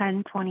like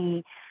 10,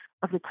 20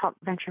 of the top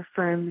venture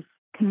firms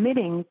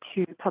committing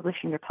to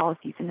publishing their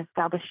policies and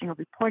establishing a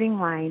reporting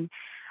line,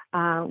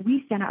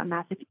 we sent out a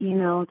massive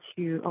email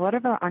to a lot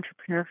of our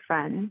entrepreneur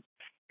friends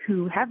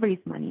who have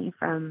raised money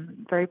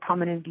from very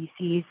prominent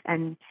VCs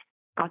and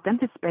got them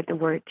to spread the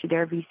word to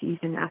their VCs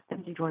and ask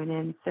them to join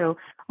in. So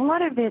a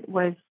lot of it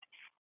was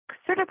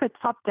sort of a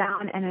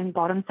top-down and then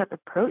bottoms-up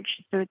approach.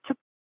 So it took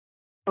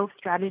both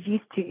strategies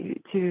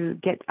to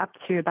get up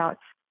to about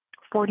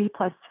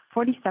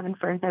 47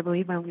 firms, I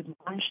believe, when we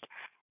launched.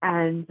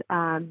 And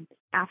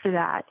after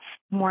that,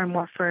 more and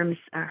more firms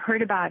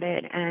heard about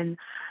it. And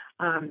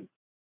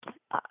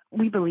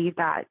we believe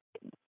that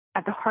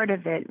at the heart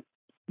of it,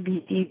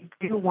 VCs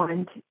do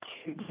want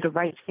to do the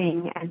right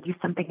thing and do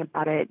something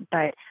about it.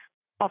 But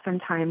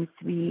oftentimes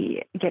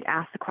we get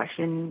asked the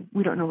question,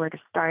 we don't know where to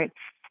start.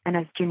 And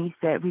as Jenny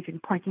said, we've been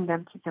pointing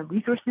them to some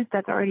resources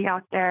that's already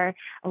out there,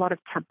 a lot of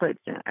templates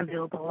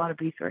available, a lot of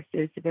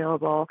resources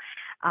available,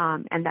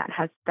 and that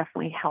has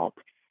definitely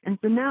helped. And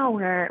so now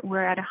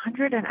we're at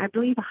 100 and I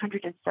believe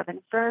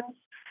 107 firms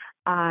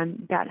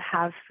that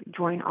have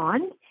joined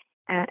on.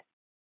 And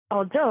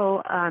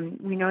although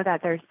we know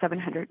that there's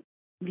 700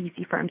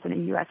 VC firms in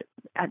the U.S.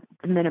 at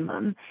the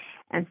minimum,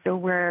 and so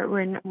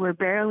we're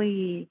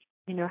barely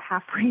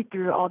halfway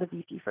through all the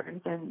VC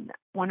firms. And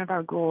one of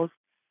our goals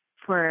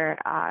for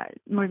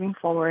moving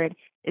forward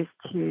is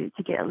to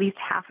get at least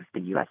half of the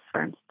U.S.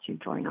 firms to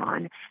join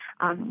on.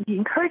 The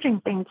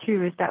encouraging thing,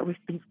 too, is that we've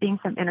been seeing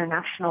some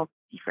international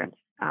firms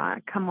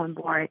come on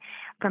board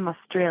from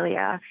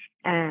Australia,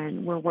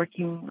 and we're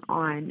working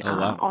on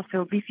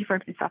also VC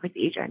firms in Southeast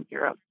Asia and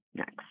Europe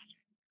next.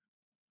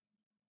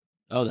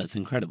 Oh, that's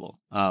incredible.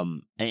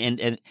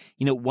 And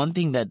one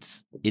thing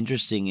that's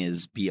interesting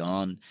is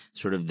beyond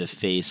sort of the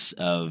face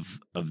of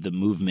the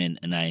movement,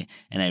 and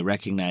I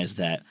recognize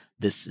that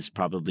this has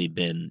probably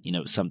been,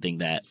 something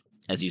that,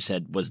 as you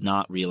said, was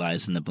not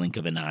realized in the blink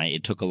of an eye.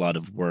 It took a lot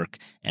of work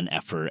and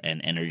effort and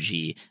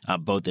energy,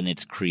 both in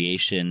its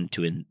creation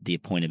to the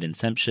point of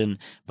inception,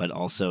 but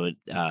also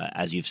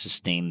as you've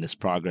sustained this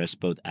progress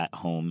both at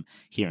home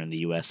here in the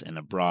U.S. and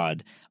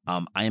abroad.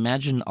 I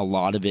imagine a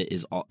lot of it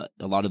is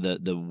a lot of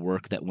the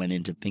work that went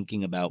into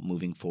thinking about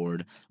moving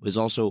forward was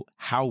also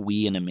how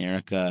we in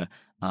America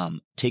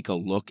take a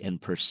look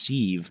and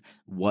perceive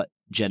what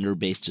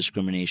gender-based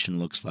discrimination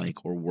looks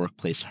like or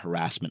workplace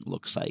harassment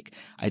looks like.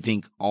 I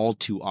think all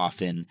too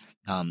often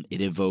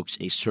it evokes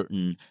a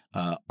certain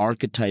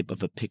archetype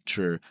of a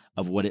picture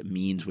of what it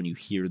means when you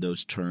hear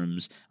those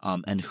terms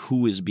and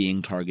who is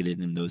being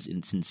targeted in those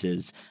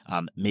instances.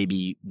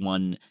 Maybe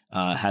one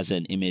has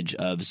an image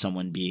of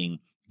someone being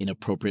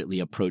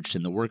inappropriately approached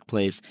in the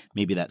workplace.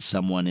 Maybe that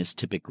someone is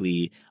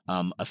typically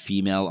a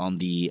female on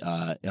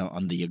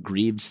the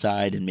aggrieved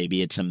side, and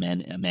maybe it's a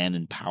man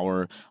in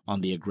power on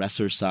the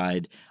aggressor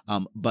side.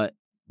 But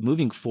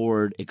moving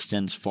forward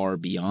extends far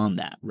beyond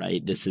that,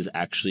 right? This is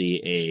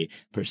actually a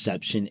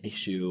perception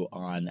issue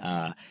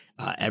on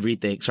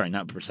everything. Sorry,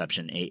 not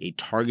perception, a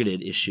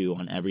targeted issue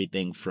on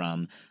everything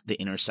from the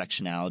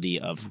intersectionality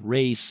of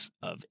race,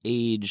 of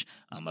age,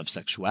 of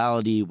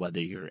sexuality, whether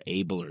you're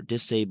able or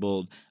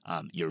disabled,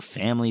 your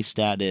family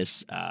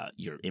status,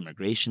 your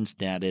immigration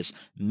status,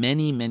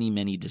 many, many,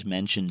 many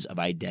dimensions of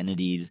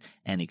identities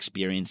and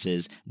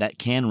experiences that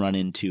can run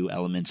into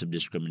elements of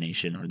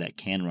discrimination or that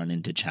can run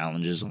into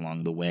challenges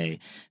along the way.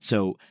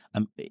 So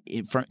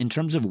in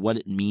terms of what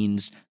it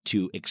means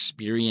to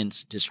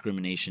experience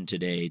discrimination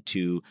today,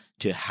 to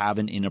have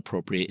an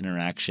inappropriate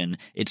interaction,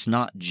 it's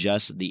not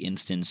just the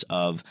instance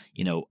of,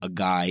 a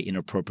guy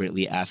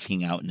inappropriately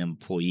asking out an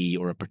employee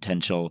or a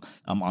potential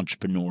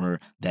entrepreneur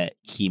that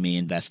he may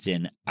invest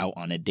in out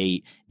on a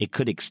date. It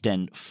could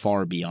extend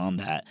far beyond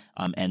that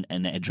and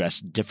address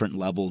different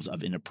levels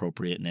of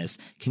inappropriateness.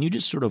 Can you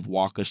just sort of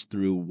walk us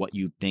through what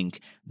you think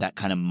that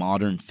kind of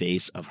modern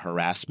face of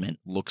harassment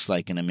looks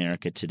like in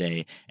America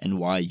today, and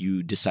why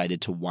you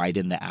decided to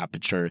widen the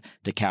aperture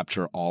to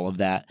capture all of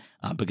that?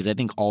 Because I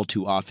think all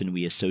too often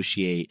we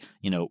associate,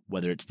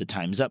 whether it's the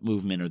Time's Up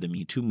movement or the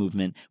Me Too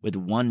movement, with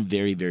one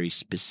very, very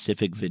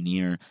specific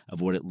veneer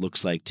of what it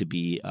looks like to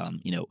be,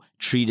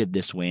 treated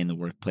this way in the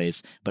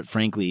workplace. But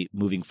frankly,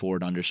 moving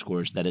forward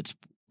underscores that it's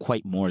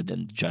quite more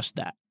than just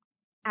that.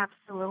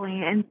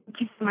 Absolutely. And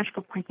thank you so much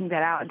for pointing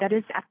that out. That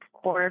is at the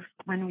core of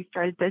when we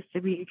started this.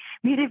 We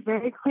made it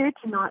very clear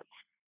to not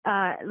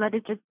let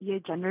it just be a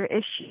gender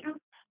issue.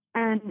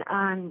 And,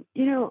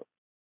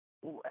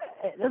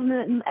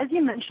 as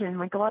you mentioned,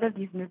 like a lot of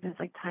these movements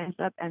like Time's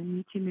Up and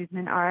Me Too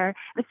movement are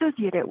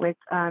associated with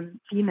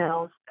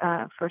females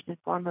first and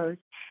foremost.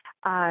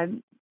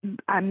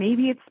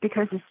 maybe it's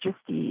because it's just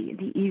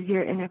the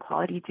easier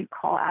inequality to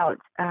call out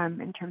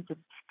in terms of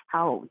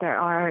how there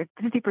are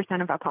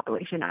 50% of our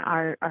population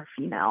are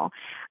female.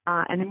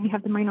 And then you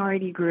have the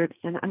minority groups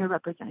and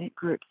underrepresented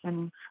groups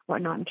and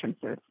whatnot in terms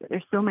of,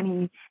 there's so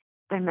many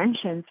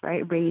dimensions,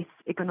 right? Race,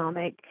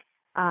 economic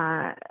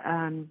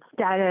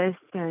status,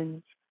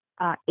 and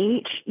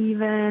age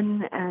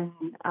even,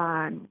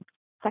 and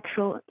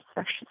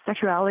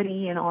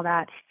sexuality and all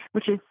that,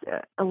 which is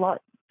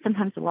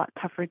sometimes a lot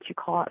tougher to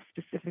call out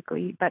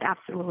specifically. But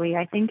absolutely,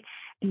 I think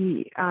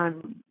the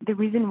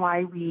reason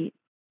why we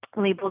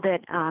labeled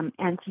it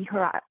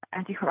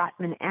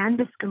anti-harassment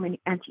and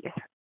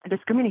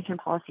anti-discrimination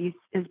policies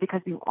is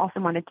because we also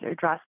wanted to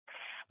address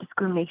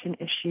discrimination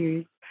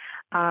issues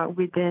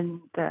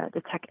within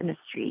the tech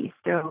industry.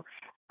 So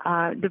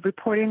the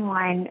reporting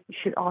line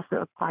should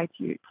also apply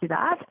to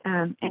that,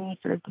 any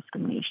sort of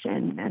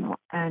discrimination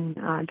and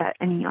that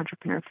any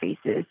entrepreneur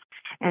faces.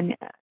 And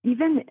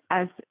even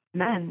as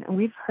men,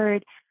 we've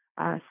heard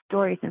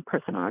stories and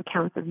personal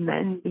accounts of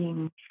men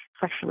being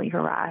sexually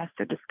harassed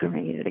or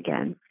discriminated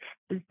against.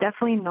 It's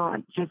definitely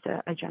not just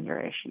a gender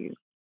issue.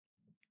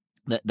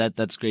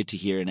 That's great to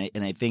hear, and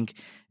I think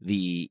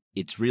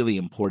it's really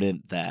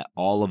important that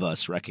all of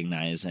us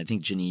recognize. And I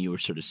think, Jenny, you were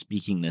sort of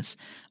speaking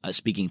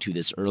to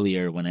this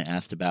earlier when I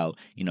asked about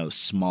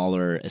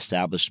smaller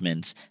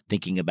establishments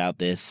thinking about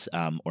this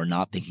or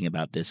not thinking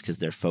about this because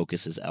their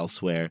focus is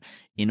elsewhere.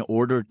 In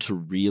order to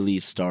really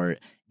start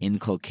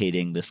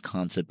inculcating this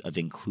concept of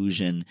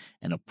inclusion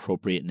and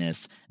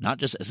appropriateness, not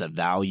just as a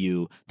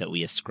value that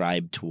we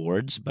ascribe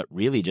towards, but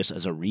really just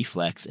as a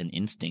reflex and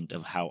instinct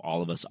of how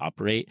all of us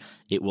operate,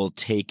 it will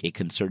take a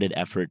concerted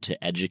effort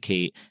to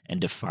educate and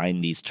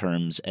define these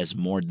terms as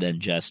more than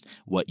just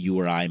what you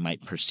or I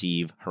might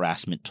perceive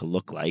harassment to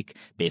look like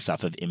based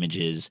off of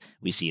images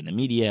we see in the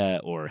media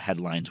or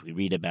headlines we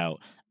read about.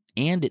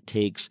 And it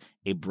takes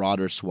a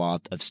broader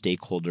swath of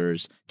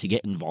stakeholders to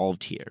get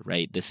involved here,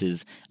 right? This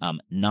is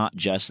not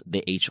just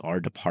the HR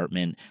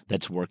department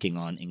that's working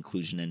on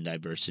inclusion and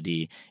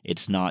diversity.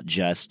 It's not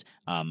just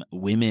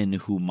women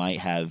who might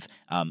have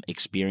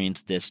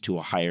experienced this to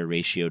a higher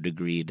ratio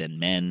degree than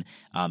men.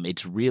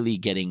 It's really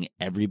getting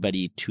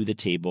everybody to the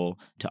table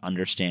to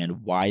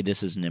understand why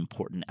this is an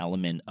important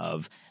element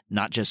of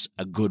not just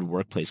a good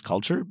workplace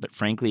culture, but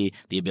frankly,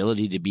 the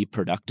ability to be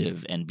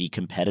productive and be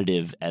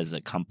competitive as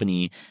a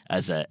company,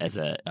 as a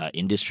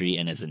industry,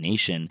 and as a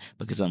nation.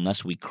 Because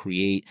unless we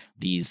create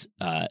these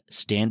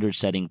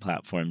standard-setting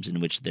platforms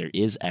in which there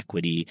is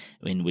equity,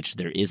 in which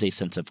there is a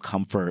sense of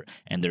comfort,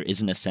 and there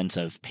isn't a sense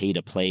of pay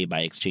to play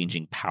by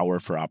exchanging power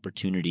for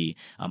opportunity,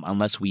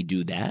 unless we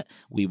do that,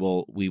 we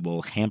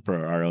will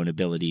hamper our own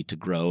ability to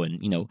grow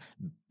and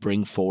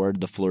bring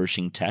forward the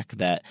flourishing tech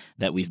that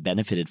we've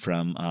benefited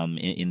from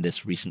in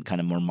this recent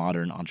kind of more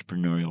modern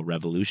entrepreneurial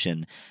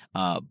revolution.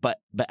 But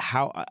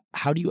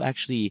how do you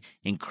actually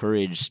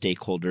encourage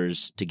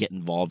stakeholders to get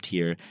involved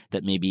here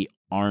that maybe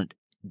don't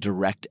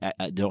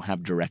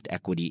have direct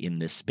equity in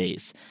this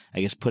space?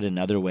 I guess put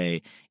another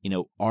way,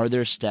 are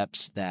there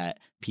steps that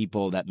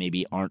people that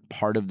maybe aren't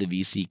part of the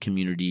VC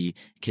community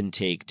can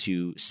take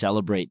to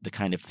celebrate the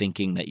kind of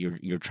thinking that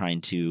you're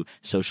trying to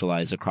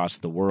socialize across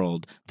the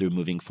world through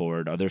moving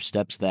forward? Are there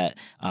steps that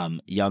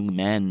young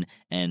men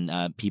and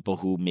people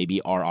who maybe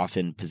are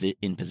often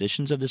in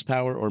positions of this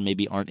power or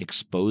maybe aren't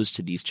exposed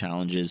to these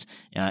challenges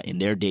in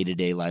their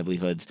day-to-day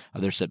livelihoods,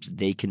 are there steps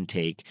they can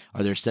take?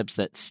 Are there steps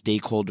that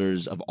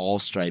stakeholders of all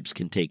stripes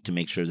can take to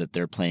make sure that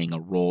they're playing a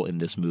role in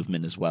this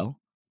movement as well?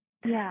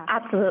 Yeah,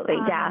 absolutely.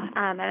 Yeah.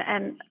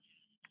 And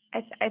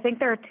I think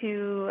there are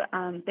two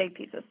big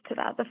pieces to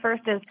that. The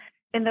first is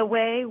in the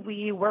way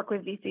we work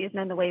with VCs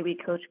and in the way we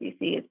coach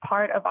VCs,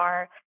 part of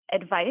our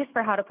advice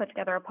for how to put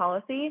together a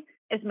policy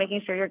is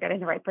making sure you're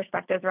getting the right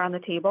perspectives around the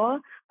table.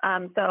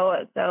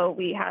 So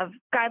we have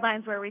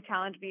guidelines where we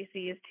challenge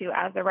VCs to,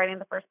 as they're writing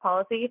the first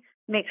policy,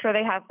 make sure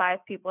they have 5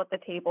 people at the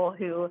table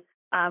who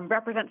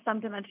represent some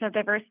dimension of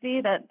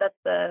diversity that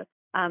the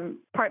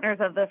partners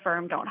of the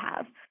firm don't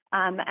have.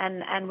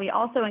 And we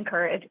also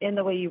encourage, in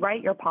the way you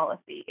write your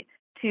policy,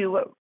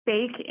 to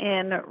bake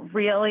in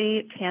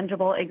really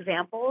tangible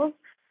examples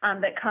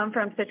that come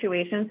from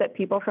situations that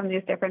people from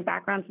these different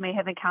backgrounds may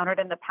have encountered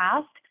in the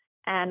past,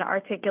 and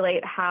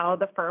articulate how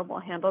the firm will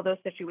handle those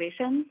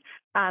situations.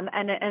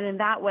 And in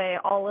that way,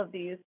 all of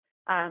these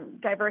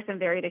diverse and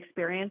varied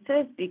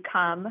experiences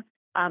become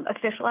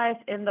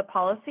officialized in the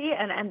policy.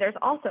 And there's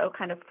also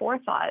kind of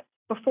forethought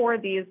before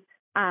these.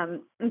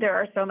 There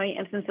are so many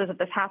instances of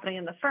this happening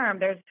in the firm.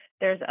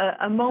 There's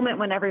a moment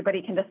when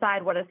everybody can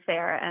decide what is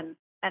fair and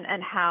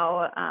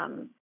how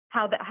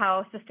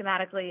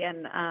systematically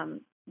and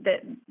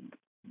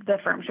the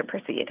firm should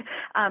proceed.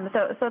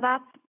 So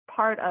that's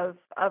part of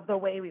the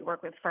way we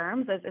work with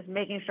firms is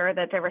making sure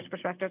that diverse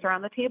perspectives are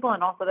on the table,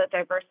 and also that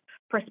diverse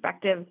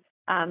perspective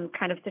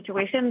kind of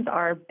situations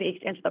are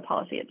baked into the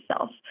policy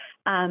itself.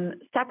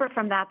 Separate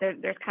from that,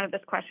 there's kind of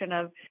this question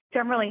of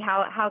generally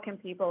how can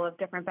people of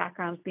different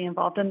backgrounds be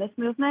involved in this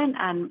movement?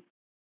 And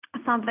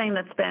Something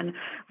that's been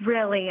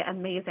really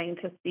amazing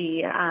to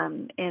see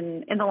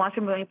in the launch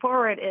and moving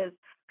forward is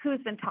who's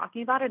been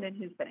talking about it and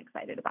who's been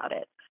excited about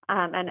it.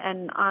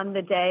 And on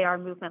the day our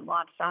movement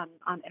launched on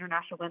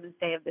International Women's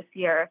Day of this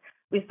year,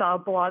 we saw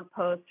blog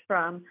posts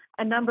from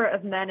a number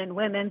of men and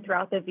women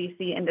throughout the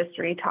VC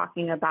industry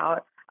talking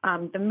about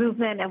the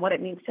movement and what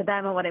it means to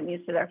them and what it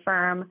means to their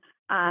firm.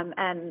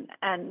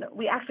 And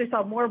we actually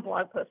saw more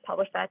blog posts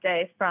published that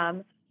day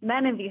from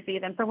men in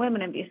VC than from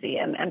women in VC.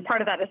 And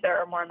part of that is there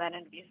are more men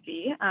in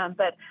VC.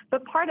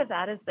 But part of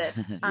that is that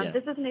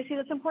this is an issue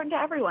that's important to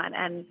everyone.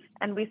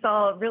 And we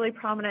saw really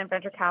prominent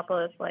venture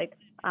capitalists like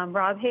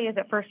Rob Hayes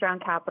at First Round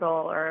Capital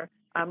or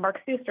Mark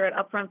Suster at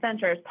Upfront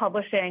Ventures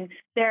publishing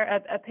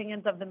their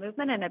opinions of the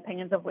movement and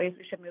opinions of ways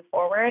we should move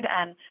forward.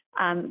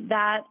 And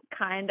that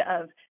kind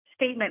of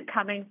statement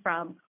coming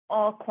from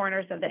all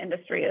corners of the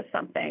industry is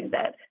something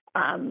that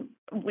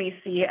we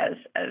see as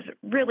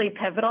really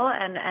pivotal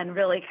and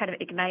really kind of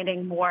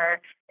igniting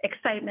more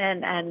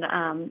excitement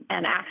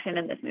and action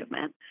in this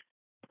movement.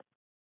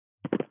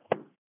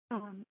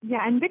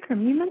 And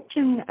Vikram, you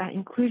mentioned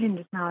inclusion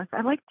just now. So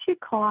I'd like to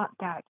call out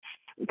that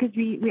because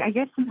we I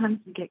guess sometimes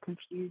we get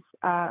confused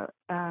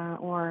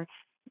or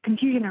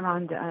confusion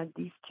around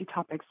these two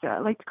topics. So I'd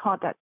like to call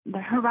it that the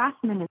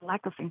harassment and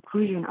lack of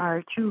inclusion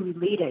are two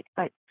related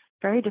but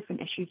very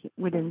different issues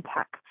within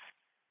tech.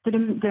 So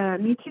the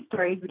Me Too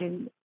stories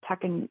within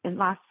tech in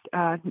last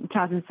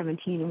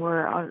 2017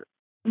 were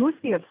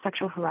mostly of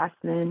sexual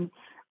harassment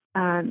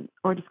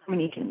or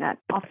discrimination that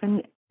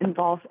often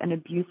involves an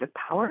abuse of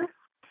power,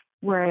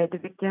 where the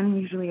victim,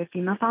 usually a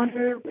female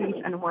founder, faced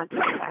unwanted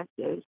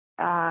advances,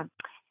 and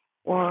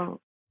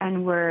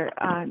were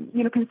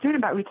concerned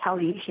about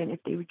retaliation if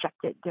they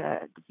rejected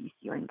the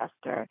VC or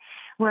investor.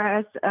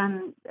 Whereas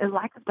a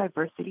lack of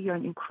diversity or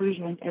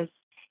inclusion is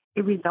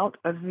a result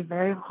of a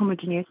very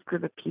homogeneous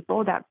group of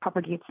people that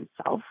propagates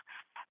itself,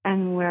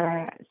 and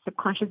where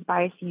subconscious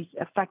biases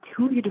affect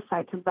who you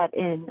decide to let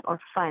in or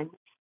fund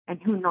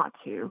and who not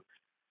to.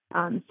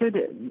 So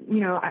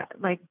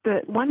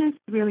the one is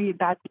really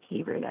bad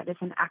behavior that is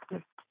an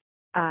active,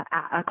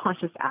 a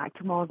conscious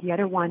act, while the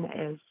other one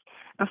is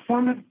a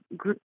form of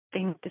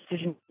groupthink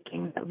decision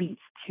making that leads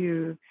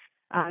to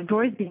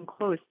doors being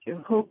closed to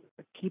a whole group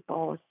of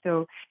people.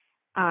 So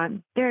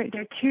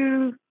they're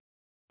two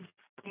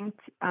distinct,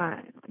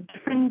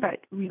 different but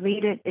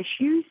related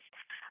issues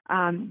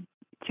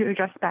to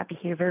address bad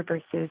behavior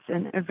versus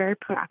a very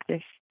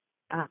proactive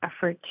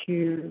effort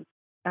to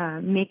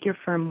make your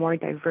firm more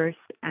diverse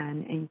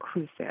and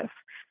inclusive.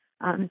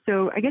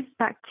 So I guess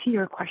back to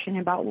your question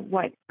about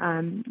what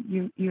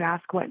you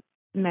ask what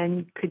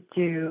men could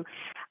do.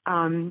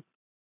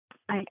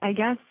 I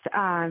guess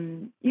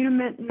men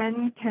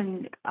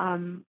can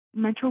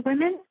mentor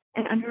women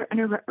and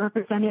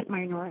underrepresented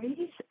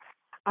minorities.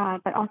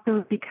 But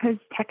also because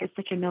tech is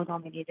such a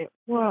male-dominated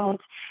world,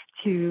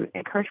 to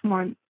encourage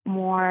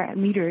more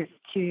leaders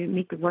to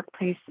make the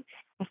workplace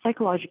a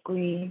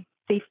psychologically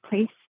safe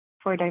place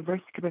for a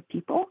diverse group of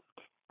people,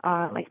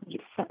 like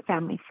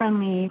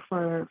family-friendly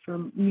for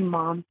new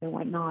moms and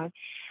whatnot,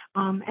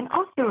 and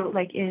also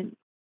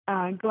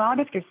go out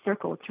of your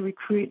circle to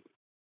recruit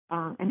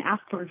and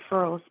ask for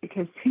referrals,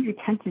 because who you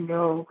tend to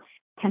know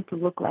tend to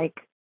look like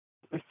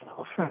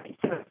yourself, right?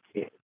 So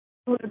it's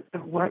a little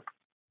bit of work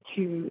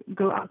to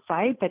go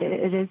outside, but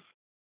it is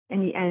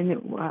in the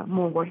end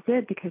more worth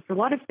it, because a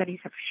lot of studies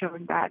have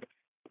shown that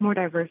more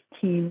diverse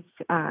teams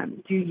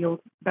do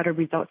yield better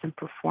results in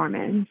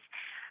performance.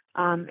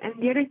 And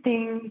the other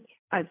thing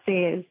I'd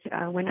say is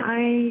when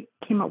I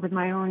came up with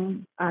my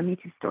own Me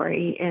Too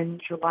story in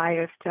July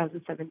of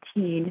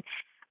 2017,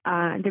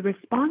 the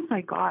response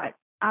I got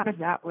out of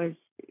that was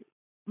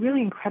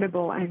really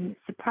incredible, and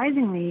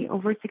surprisingly,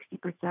 over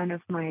 60%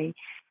 of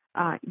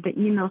the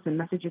emails and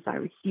messages I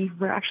received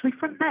were actually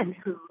from men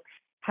who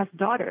have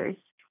daughters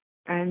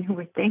and who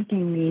were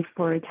thanking me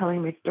for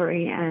telling my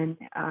story and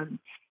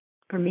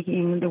for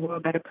making the world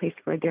a better place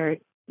for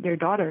their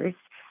daughters.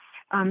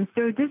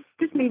 So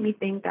this made me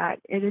think that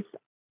it is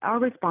our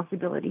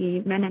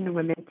responsibility, men and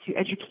women, to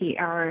educate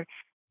our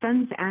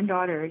sons and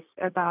daughters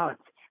about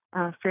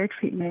fair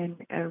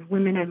treatment of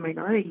women and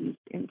minorities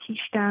and teach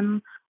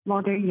them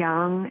while they're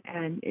young.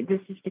 And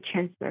this is the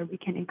chance where we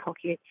can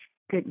inculcate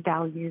good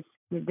values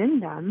within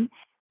them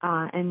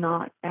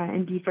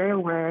and be very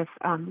aware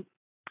of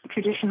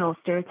traditional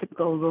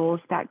stereotypical roles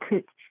that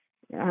could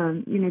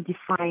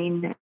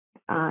define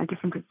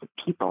different groups of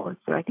people.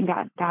 So I think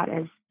that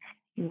is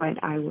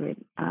what I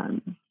would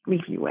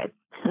leave you with.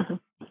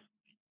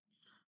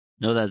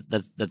 No,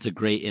 that's a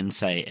great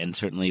insight, and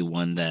certainly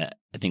one that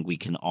I think we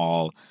can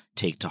all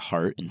take to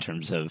heart in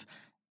terms of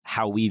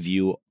how we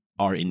view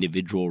our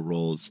individual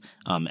roles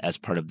as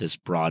part of this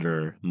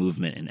broader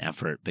movement and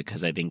effort,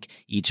 because I think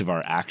each of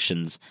our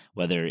actions,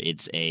 whether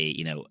it's a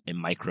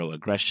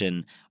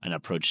microaggression, an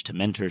approach to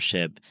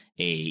mentorship,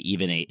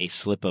 even a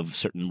slip of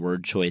certain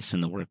word choice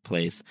in the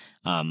workplace,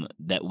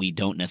 that we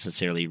don't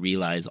necessarily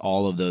realize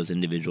all of those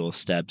individual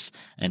steps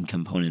and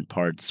component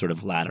parts sort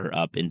of ladder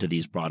up into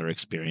these broader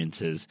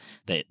experiences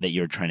that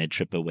you're trying to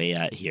trip away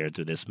at here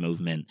through this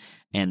movement.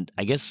 And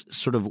I guess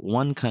sort of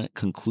one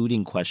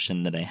concluding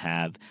question that I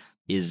have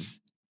is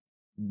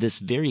this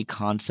very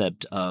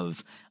concept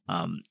of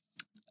an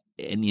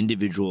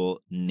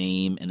individual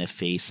name and a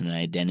face and an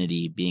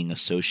identity being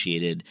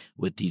associated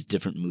with these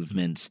different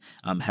movements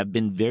have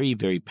been very,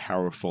 very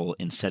powerful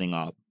in setting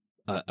up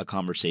a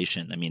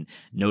conversation. I mean,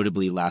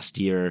 notably last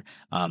year,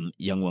 a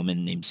young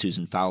woman named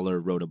Susan Fowler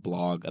wrote a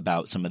blog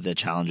about some of the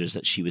challenges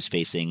that she was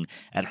facing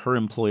at her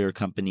employer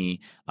company.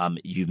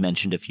 You've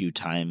mentioned a few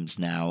times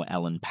now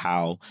Ellen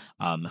Pao,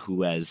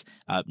 who has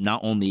not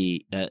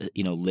only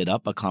lit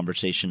up a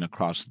conversation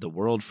across the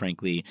world,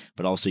 frankly,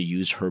 but also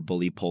used her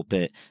bully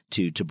pulpit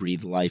to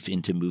breathe life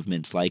into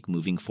movements like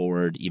Moving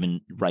Forward,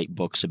 even write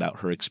books about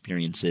her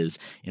experiences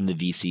in the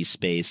VC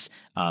space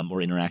or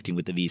interacting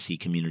with the VC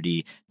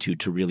community to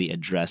really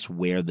address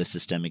where the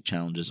systemic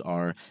challenges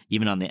are.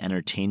 Even on the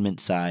entertainment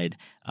side,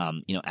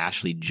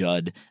 Ashley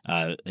Judd,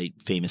 a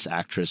famous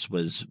actress,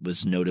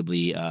 was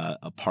notably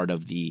a part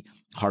of the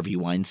Harvey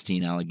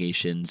Weinstein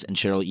allegations. And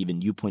Cheryl,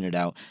 even you pointed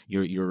out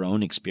your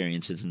own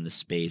experiences in this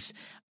space.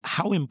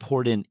 How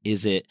important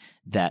is it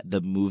that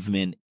the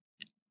movement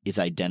is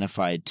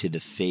identified to the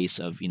face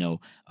of,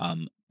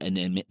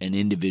 an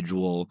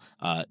individual,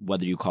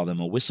 whether you call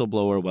them a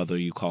whistleblower, whether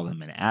you call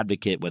them an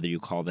advocate, whether you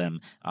call them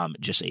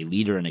just a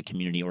leader and a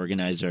community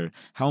organizer?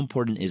 How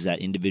important is that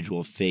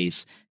individual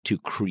face to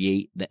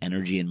create the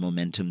energy and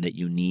momentum that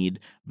you need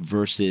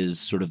versus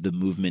sort of the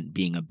movement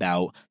being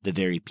about the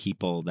very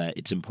people that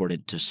it's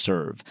important to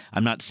serve?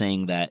 I'm not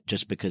saying that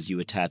just because you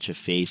attach a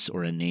face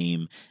or a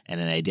name and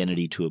an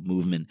identity to a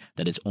movement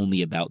that it's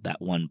only about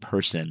that one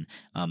person.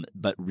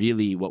 But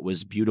really what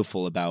was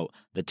beautiful about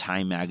the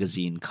Time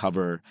magazine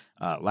cover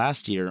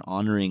last year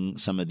honoring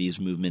some of these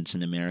movements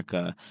in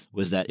America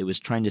was that it was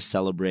trying to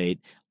celebrate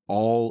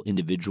all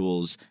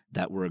individuals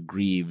that were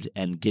aggrieved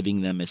and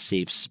giving them a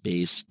safe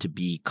space to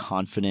be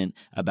confident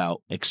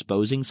about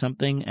exposing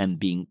something and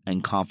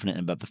confident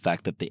about the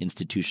fact that the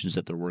institutions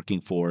that they're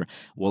working for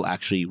will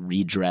actually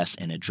redress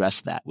and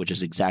address that, which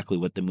is exactly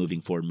what the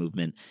Moving Forward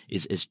movement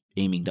is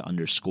aiming to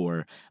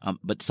underscore.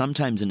 But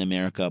sometimes in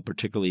America,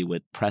 particularly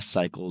with press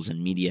cycles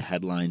and media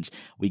headlines,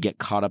 we get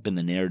caught up in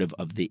the narrative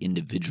of the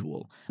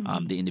individual,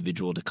 the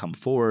individual to come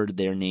forward,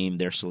 their name,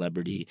 their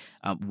celebrity.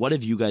 What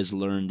have you guys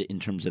learned in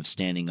terms of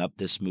standing up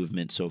this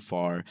movement so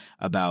far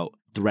about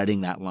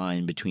threading that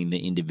line between the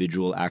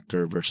individual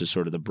actor versus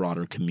sort of the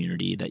broader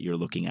community that you're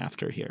looking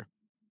after here?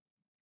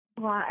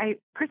 Well, I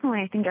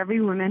think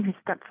every woman who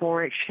stepped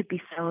forward should be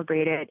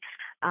celebrated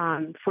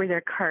for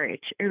their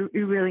courage. It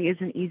really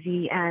isn't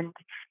easy, and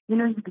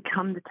you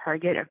become the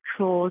target of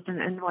trolls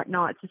and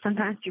whatnot. So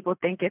sometimes people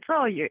think it's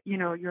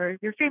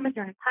you're famous,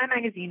 you're in Time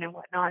magazine and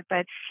whatnot,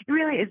 but it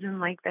really isn't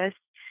like this.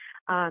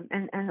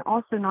 And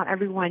also not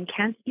everyone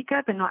can speak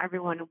up and not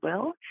everyone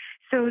will.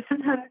 So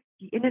sometimes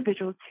the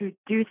individuals who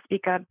do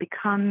speak up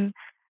become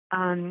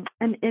an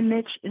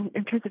image in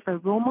terms of a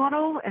role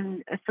model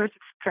and a source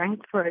of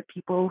strength for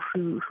people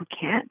who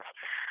can't.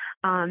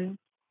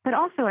 But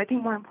also, I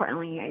think more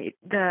importantly,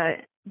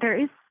 there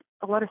is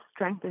a lot of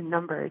strength in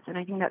numbers. And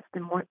I think that's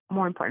the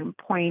more important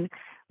point,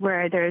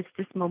 where there's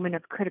this moment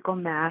of critical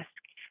mass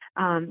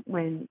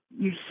when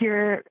you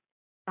hear,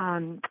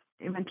 when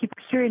people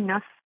hear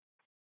enough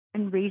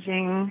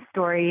enraging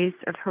stories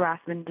of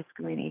harassment and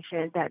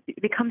discrimination, that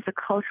it becomes a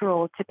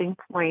cultural tipping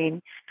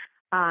point,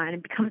 and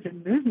it becomes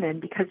a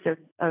movement because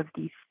of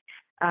these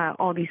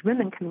all these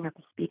women coming up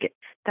to speak.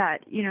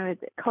 That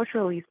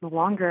culturally is no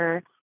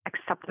longer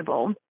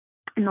acceptable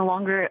and no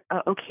longer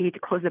okay to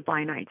close a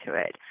blind eye to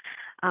it.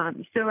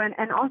 So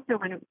also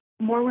when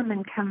more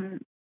women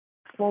come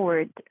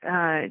forward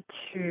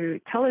to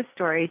tell their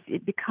stories,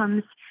 it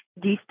becomes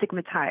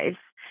destigmatized.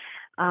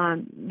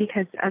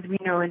 Because as we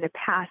know in the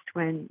past,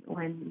 when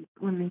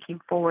women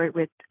came forward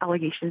with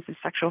allegations of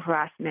sexual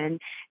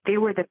harassment, they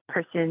were the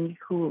person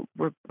who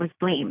was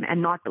blamed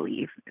and not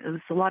believed. There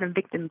was a lot of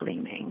victim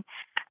blaming,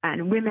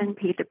 and women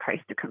paid the price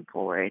to come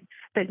forward.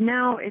 But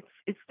now it's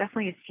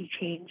definitely a sea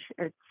change.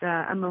 It's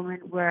a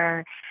moment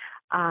where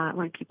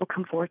when people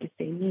come forward to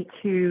say "Me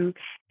Too,"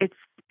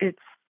 it's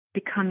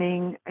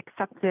becoming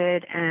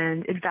accepted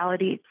and it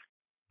validates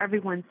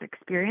everyone's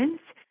experience.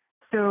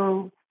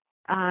 So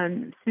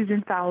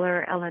Susan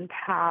Fowler, Ellen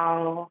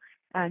Pao,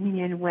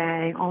 Ninian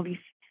Wang, all these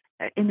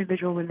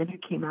individual women who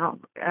came out,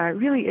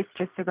 really it's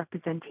just a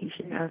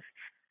representation of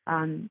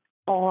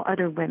all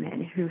other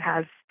women who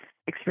have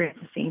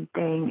experienced the same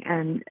thing.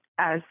 And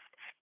as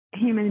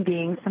human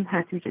beings,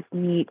 sometimes we just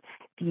need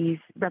these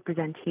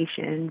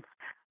representations.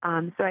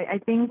 So I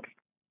think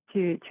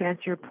to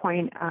answer your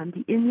point,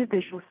 the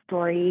individual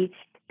story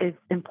is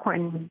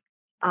important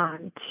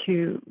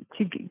to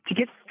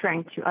give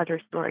strength to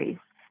other stories,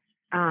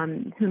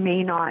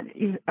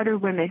 other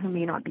women who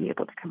may not be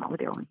able to come up with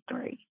their own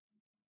story.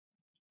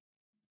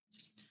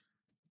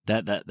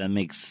 That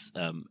makes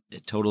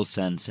total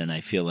sense, and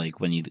I feel like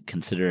when you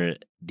consider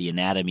the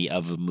anatomy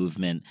of a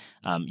movement,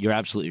 you're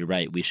absolutely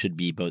right. We should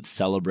be both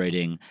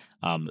celebrating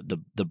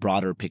the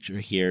broader picture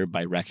here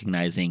by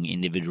recognizing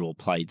individual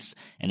plights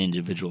and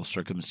individual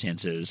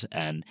circumstances,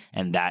 and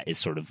that is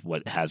sort of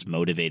what has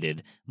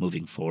motivated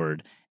moving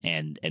forward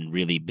and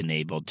really been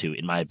able to,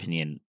 in my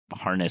opinion,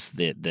 harness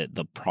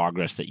the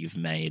progress that you've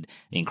made,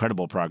 the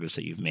incredible progress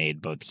that you've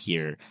made both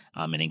here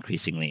and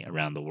increasingly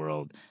around the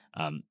world.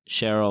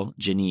 Cheryl,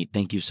 Ginny,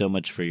 thank you so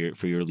much for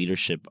your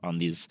leadership on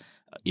these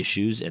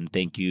issues, and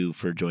thank you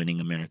for joining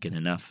American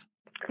Enough.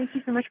 Thank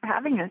you so much for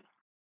having us.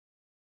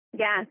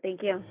 Yeah,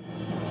 thank you.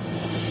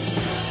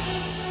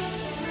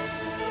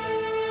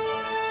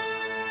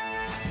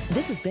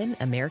 This has been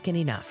American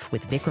Enough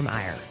with Vikram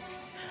Iyer.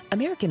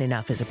 American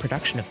Enough is a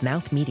production of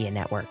Mouth Media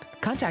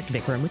Network. Contact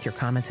Vikram with your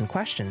comments and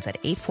questions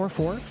at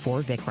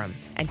 844-4Vikram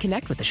and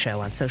connect with the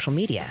show on social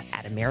media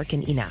at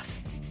American Enough.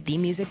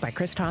 Theme music by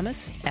Chris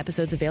Thomas.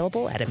 Episodes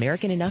available at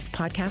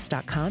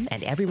AmericanEnoughPodcast.com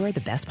and everywhere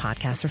the best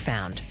podcasts are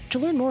found. To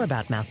learn more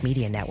about Mouth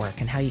Media Network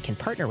and how you can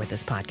partner with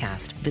this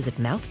podcast, visit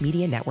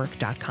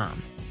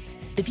MouthMediaNetwork.com.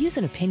 The views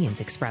and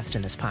opinions expressed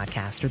in this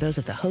podcast are those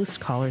of the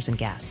host, callers, and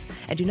guests,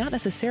 and do not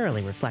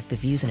necessarily reflect the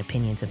views and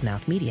opinions of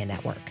Mouth Media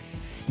Network.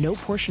 No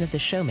portion of the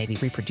show may be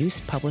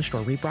reproduced, published,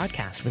 or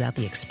rebroadcast without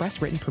the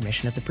express written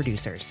permission of the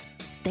producers.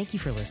 Thank you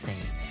for listening.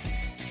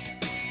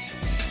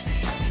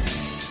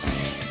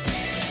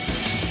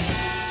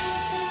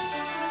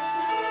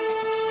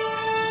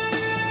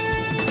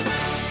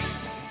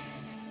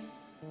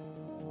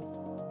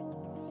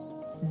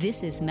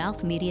 This is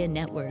Mouth Media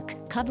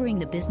Network, covering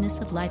the business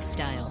of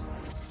lifestyle.